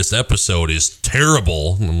this latest episode is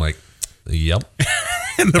terrible. And I'm like, yep.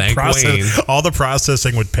 And Thank Wayne. all the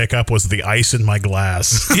processing would pick up was the ice in my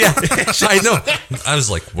glass. Yeah, I know. I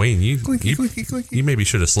was like, Wayne, you maybe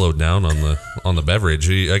should have slowed down on the beverage.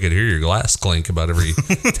 I could hear your glass clink about every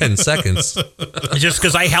 10 seconds. Just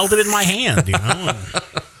because I held it in my hand,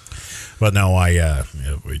 But no,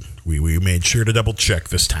 we made sure to double check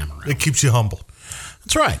this time around. It keeps you humble.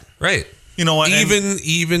 That's right. Right. You know what?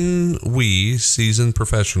 Even we seasoned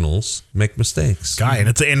professionals make mistakes. Guy, and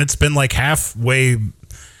it's been like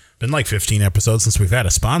been like 15 episodes since we've had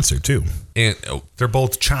a sponsor too. And they're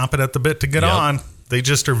both chomping at the bit to get on. They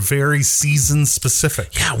just are very season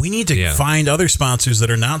specific. Yeah, we need to find other sponsors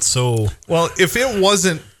that are not so. Well, if it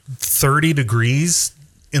wasn't 30 degrees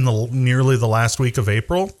in nearly the last week of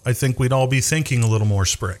April, I think we'd all be thinking a little more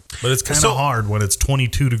spring. But it's kind of hard when it's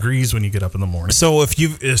 22 degrees when you get up in the morning. So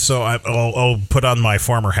I'll put on my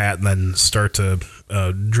farmer hat and then start to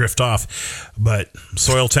drift off. But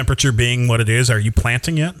soil temperature being what it is, are you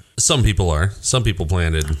planting yet? some people are. Some people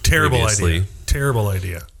planted Terrible previously. idea. Terrible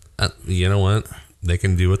idea. You know what? They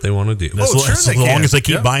can do what they want to do. As long as they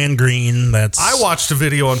keep buying green, that's... I watched a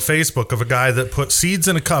video on Facebook of a guy that put seeds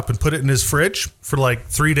in a cup and put it in his fridge for like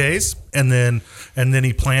 3 days, and then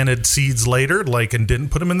he planted seeds later, and didn't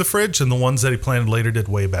put them in the fridge, and the ones that he planted later did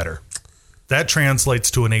way better. That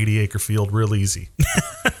translates to an 80-acre field real easy.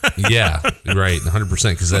 Yeah, right,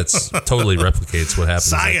 100%, because that's totally replicates what happens.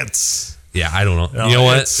 Science. Yeah, I don't know. No, you know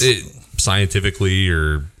what? Scientifically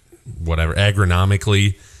or whatever,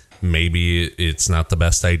 agronomically, maybe it's not the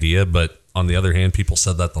best idea, but on the other hand, people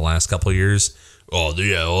said that the last couple of years. Oh,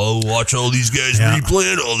 yeah, watch all these guys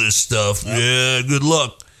replant all this stuff. Yeah, good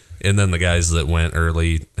luck. And then the guys that went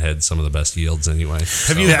early had some of the best yields anyway.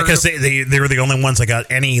 Because they were the only ones that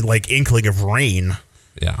got any inkling of rain.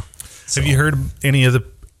 Yeah. Have you heard any of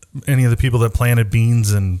the people that planted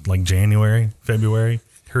beans in January, February?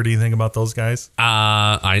 Heard anything about those guys?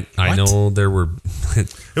 I know there were.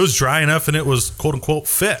 It was dry enough, and it was quote unquote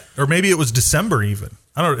fit, or maybe it was December even.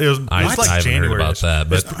 I don't know. It was I haven't January. heard about that,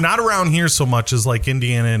 but it's not around here so much as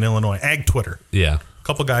Indiana and Illinois. Ag Twitter. Yeah, a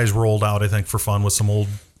couple guys rolled out, I think, for fun with some old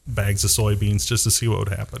bags of soybeans just to see what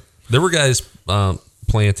would happen. There were guys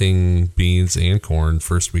planting beans and corn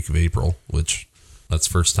first week of April, which that's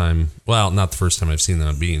first time. Well, not the first time I've seen that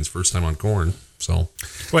on beans. First time on corn. So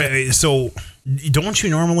wait, so don't you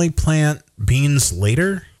normally plant beans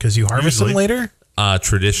later because you harvest them later?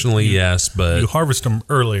 Traditionally, yes, but you harvest them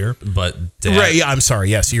earlier. But right, yeah, I'm sorry.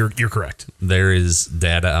 Yes, you're correct. There is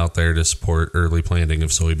data out there to support early planting of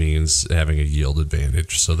soybeans having a yield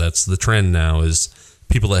advantage. So that's the trend now. Is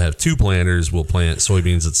people that have two planters will plant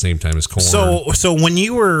soybeans at the same time as corn. So when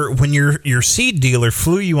your seed dealer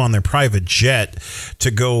flew you on their private jet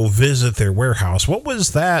to go visit their warehouse, what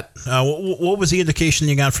was that? What was the indication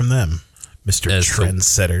you got from them, Mr.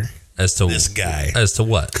 Trendsetter? As to this guy. As to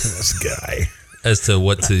what? This guy. As to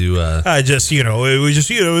what to it was just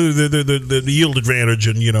the yield advantage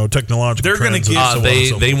and technological. They're going to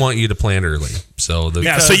give they want you to plant early, so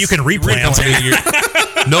so you can replant.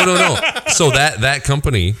 No. So that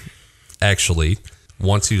company actually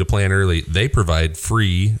wants you to plant early. They provide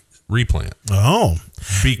free replant. Oh,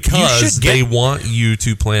 because they want you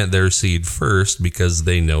to plant their seed first because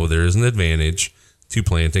they know there is an advantage to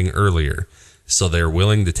planting earlier. So they're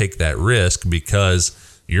willing to take that risk because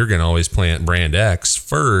you're going to always plant brand X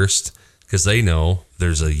first because they know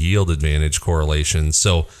there's a yield advantage correlation.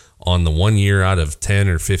 So on the 1 year out of 10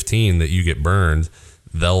 or 15 that you get burned,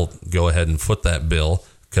 they'll go ahead and foot that bill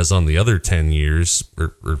because on the other 10 years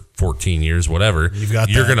or 14 years, whatever,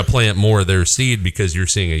 you're going to plant more of their seed because you're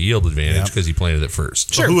seeing a yield advantage because you planted it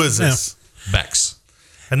first. Sure. So who is this? Bex.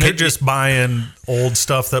 And they're just buying old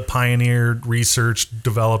stuff that pioneered, researched,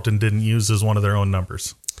 developed, and didn't use as one of their own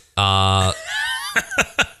numbers. I'm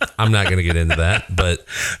not going to get into that, but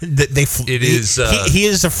he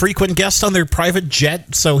is a frequent guest on their private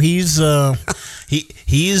jet, so he's one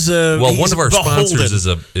of our sponsors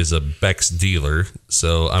is a Bex dealer,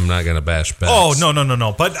 so I'm not going to bash Bex. Oh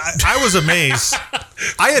no! But I was amazed.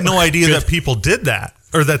 I had no idea that people did that,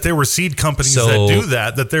 or that there were seed companies that do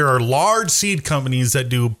that. That there are large seed companies that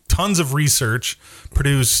do tons of research,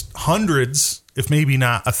 produce hundreds, if maybe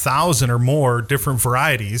not 1,000 or more different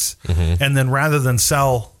varieties, and then rather than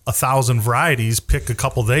sell 1,000 varieties, pick a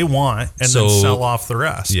couple they want, and then sell off the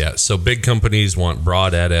rest. Yeah, so big companies want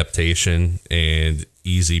broad adaptation and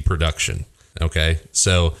easy production. Okay,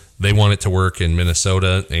 so they want it to work in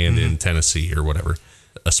Minnesota and in Tennessee or whatever.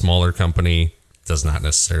 A smaller company does not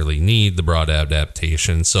necessarily need the broad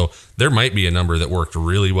adaptation. So there might be a number that worked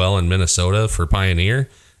really well in Minnesota for Pioneer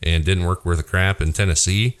and didn't work worth a crap in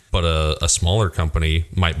Tennessee, but a smaller company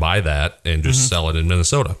might buy that and just sell it in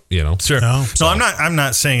Minnesota, you know? Sure. No. So I'm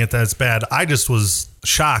not saying that's bad. I just was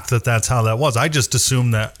shocked that that's how that was. I just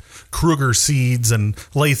assumed that Kruger Seeds and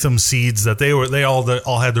Latham Seeds, that they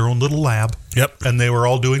all had their own little lab. Yep. And they were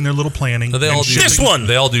all doing their little planning. They all do, This one!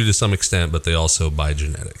 They all do to some extent, but they also buy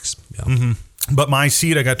genetics. Yeah. But my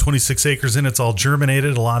seed, I got 26 acres in. It's all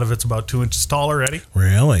germinated. A lot of it's about 2 inches tall already.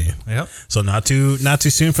 Really? Yep. So not too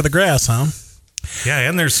soon for the grass, huh? Yeah,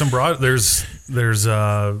 and there's some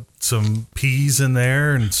some peas in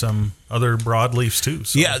there and some other broadleafs too.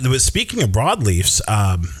 So. Yeah, but speaking of broadleafs,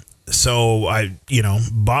 so I,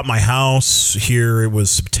 bought my house here. It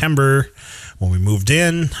was September when we moved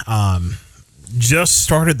in. Just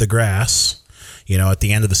started the grass, at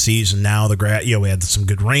the end of the season. Now the grass, we had some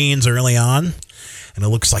good rains early on, and it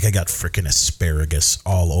looks like I got freaking asparagus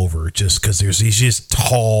all over just because there's these just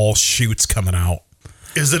tall shoots coming out.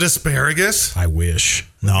 Is it asparagus? I wish.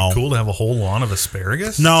 No. Cool to have a whole lawn of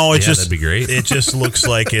asparagus. No, that'd be great. It just looks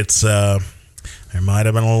like it's there might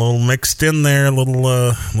have been a little mixed in there, a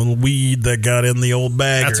little weed that got in the old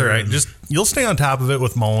bag. That's all right. Just you'll stay on top of it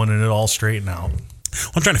with mowing, and it'll all straighten out.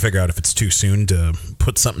 I'm trying to figure out if it's too soon to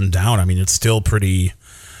put something down. I mean, it's still pretty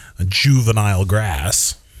juvenile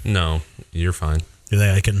grass. No, you're fine. You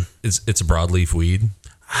think I can? It's a broadleaf weed.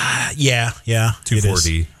 Yeah.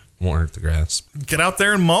 2,4-D won't hurt the grass. Get out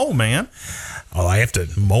there and mow, man. Oh, I have to.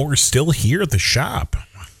 Mower's still here at the shop.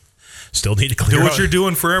 Still need to clear. Do what you're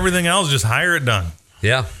doing for everything else. Just hire it done.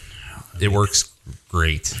 Yeah, it works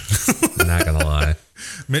great. I'm not gonna lie.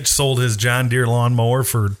 Mitch sold his John Deere lawnmower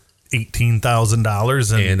for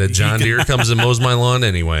 $18,000, and a John Deere comes and mows my lawn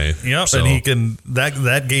anyway. Yep, so. and he can.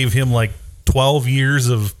 That gave him like 12 years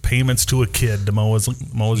of payments to a kid to mow his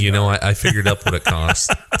yard. I figured up what it costs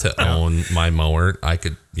to own my mower. I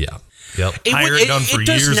could, yeah. Yep. It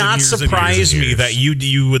does not surprise me that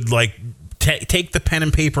you would like take the pen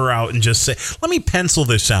and paper out and just say, "Let me pencil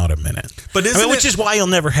this out a minute." But which is why you'll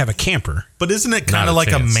never have a camper. But isn't it kind of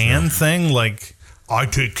like a man thing? Like, I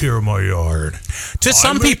take care of my yard. To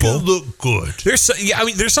some people, it look good.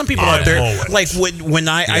 There's some people out there like when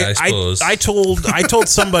I told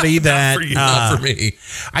somebody that not for me.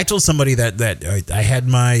 I told somebody that I had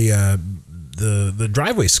my the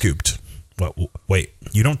driveway scooped. What? Wait,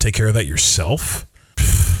 you don't take care of that yourself?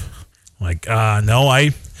 Like, no,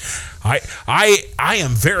 I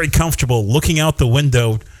am very comfortable looking out the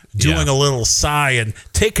window, doing a little sigh and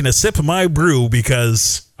taking a sip of my brew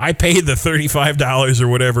because I paid the $35 or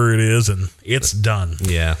whatever it is, and it's done.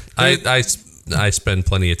 Yeah, I spend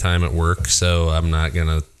plenty of time at work, so I'm not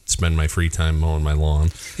gonna spend my free time mowing my lawn.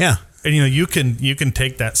 Yeah, and you can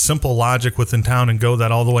take that simple logic within town and go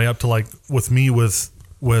that all the way up to like with me with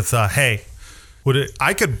hay.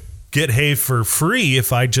 I could get hay for free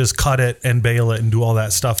if I just cut it and bale it and do all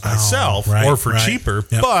that stuff myself, or for cheaper.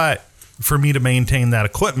 Yep. But for me to maintain that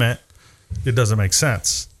equipment, it doesn't make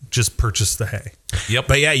sense. Just purchase the hay. Yep.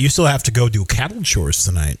 But yeah, you still have to go do cattle chores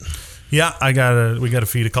tonight. Yeah, we gotta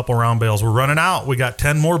feed a couple round bales. We're running out. We got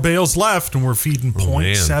 10 more bales left, and we're feeding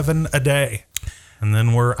 0.7 a day, and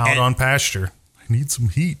then we're out on pasture. I need some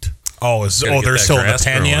heat. They're still in the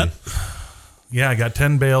 10 yet? Yeah, I got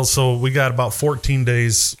 10 bales, so we got about 14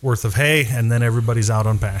 days worth of hay, and then everybody's out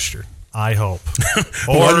on pasture. I hope.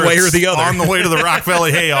 One way or the other. On the way to the Rock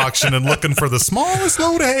Valley hay auction and looking for the smallest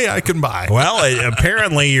load of hay I can buy. Well,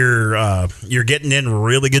 apparently you're getting in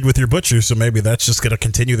really good with your butcher, so maybe that's just going to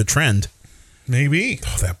continue the trend. Maybe.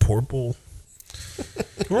 Oh, that poor bull.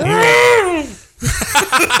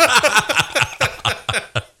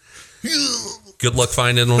 Good luck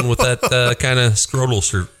finding one with that kind of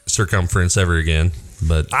scrotal circumference ever again.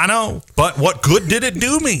 But I know. But what good did it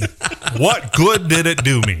do me? What good did it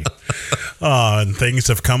do me? And things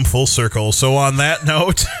have come full circle. So on that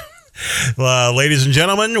note, ladies and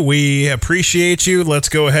gentlemen, we appreciate you. Let's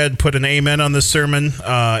go ahead and put an amen on this sermon.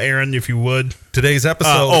 Aaron, if you would. Today's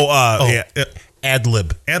episode. Yeah. Ad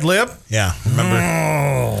lib. Ad lib? Yeah.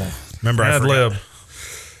 Remember Ad I lib.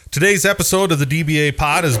 Today's episode of the DBA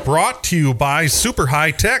Pod is brought to you by Super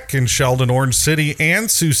High Tech in Sheldon, Orange City,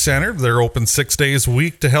 and Sioux Center. They're open 6 days a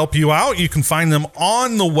week to help you out. You can find them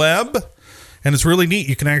on the web And it's really neat.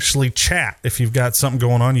 You can actually chat if you've got something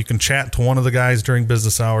going on. You can chat to one of the guys during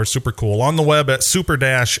business hours. Super cool. On the web at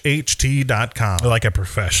super-ht.com. Like a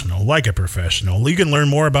professional. You can learn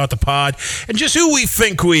more about the pod and just who we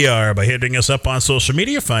think we are by hitting us up on social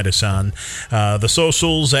media. Find us on the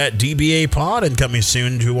socials at DBA Pod, and coming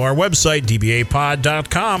soon to our website,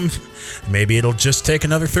 dbapod.com. Maybe it'll just take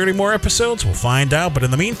another 30 more episodes. We'll find out. But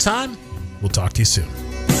in the meantime, we'll talk to you soon.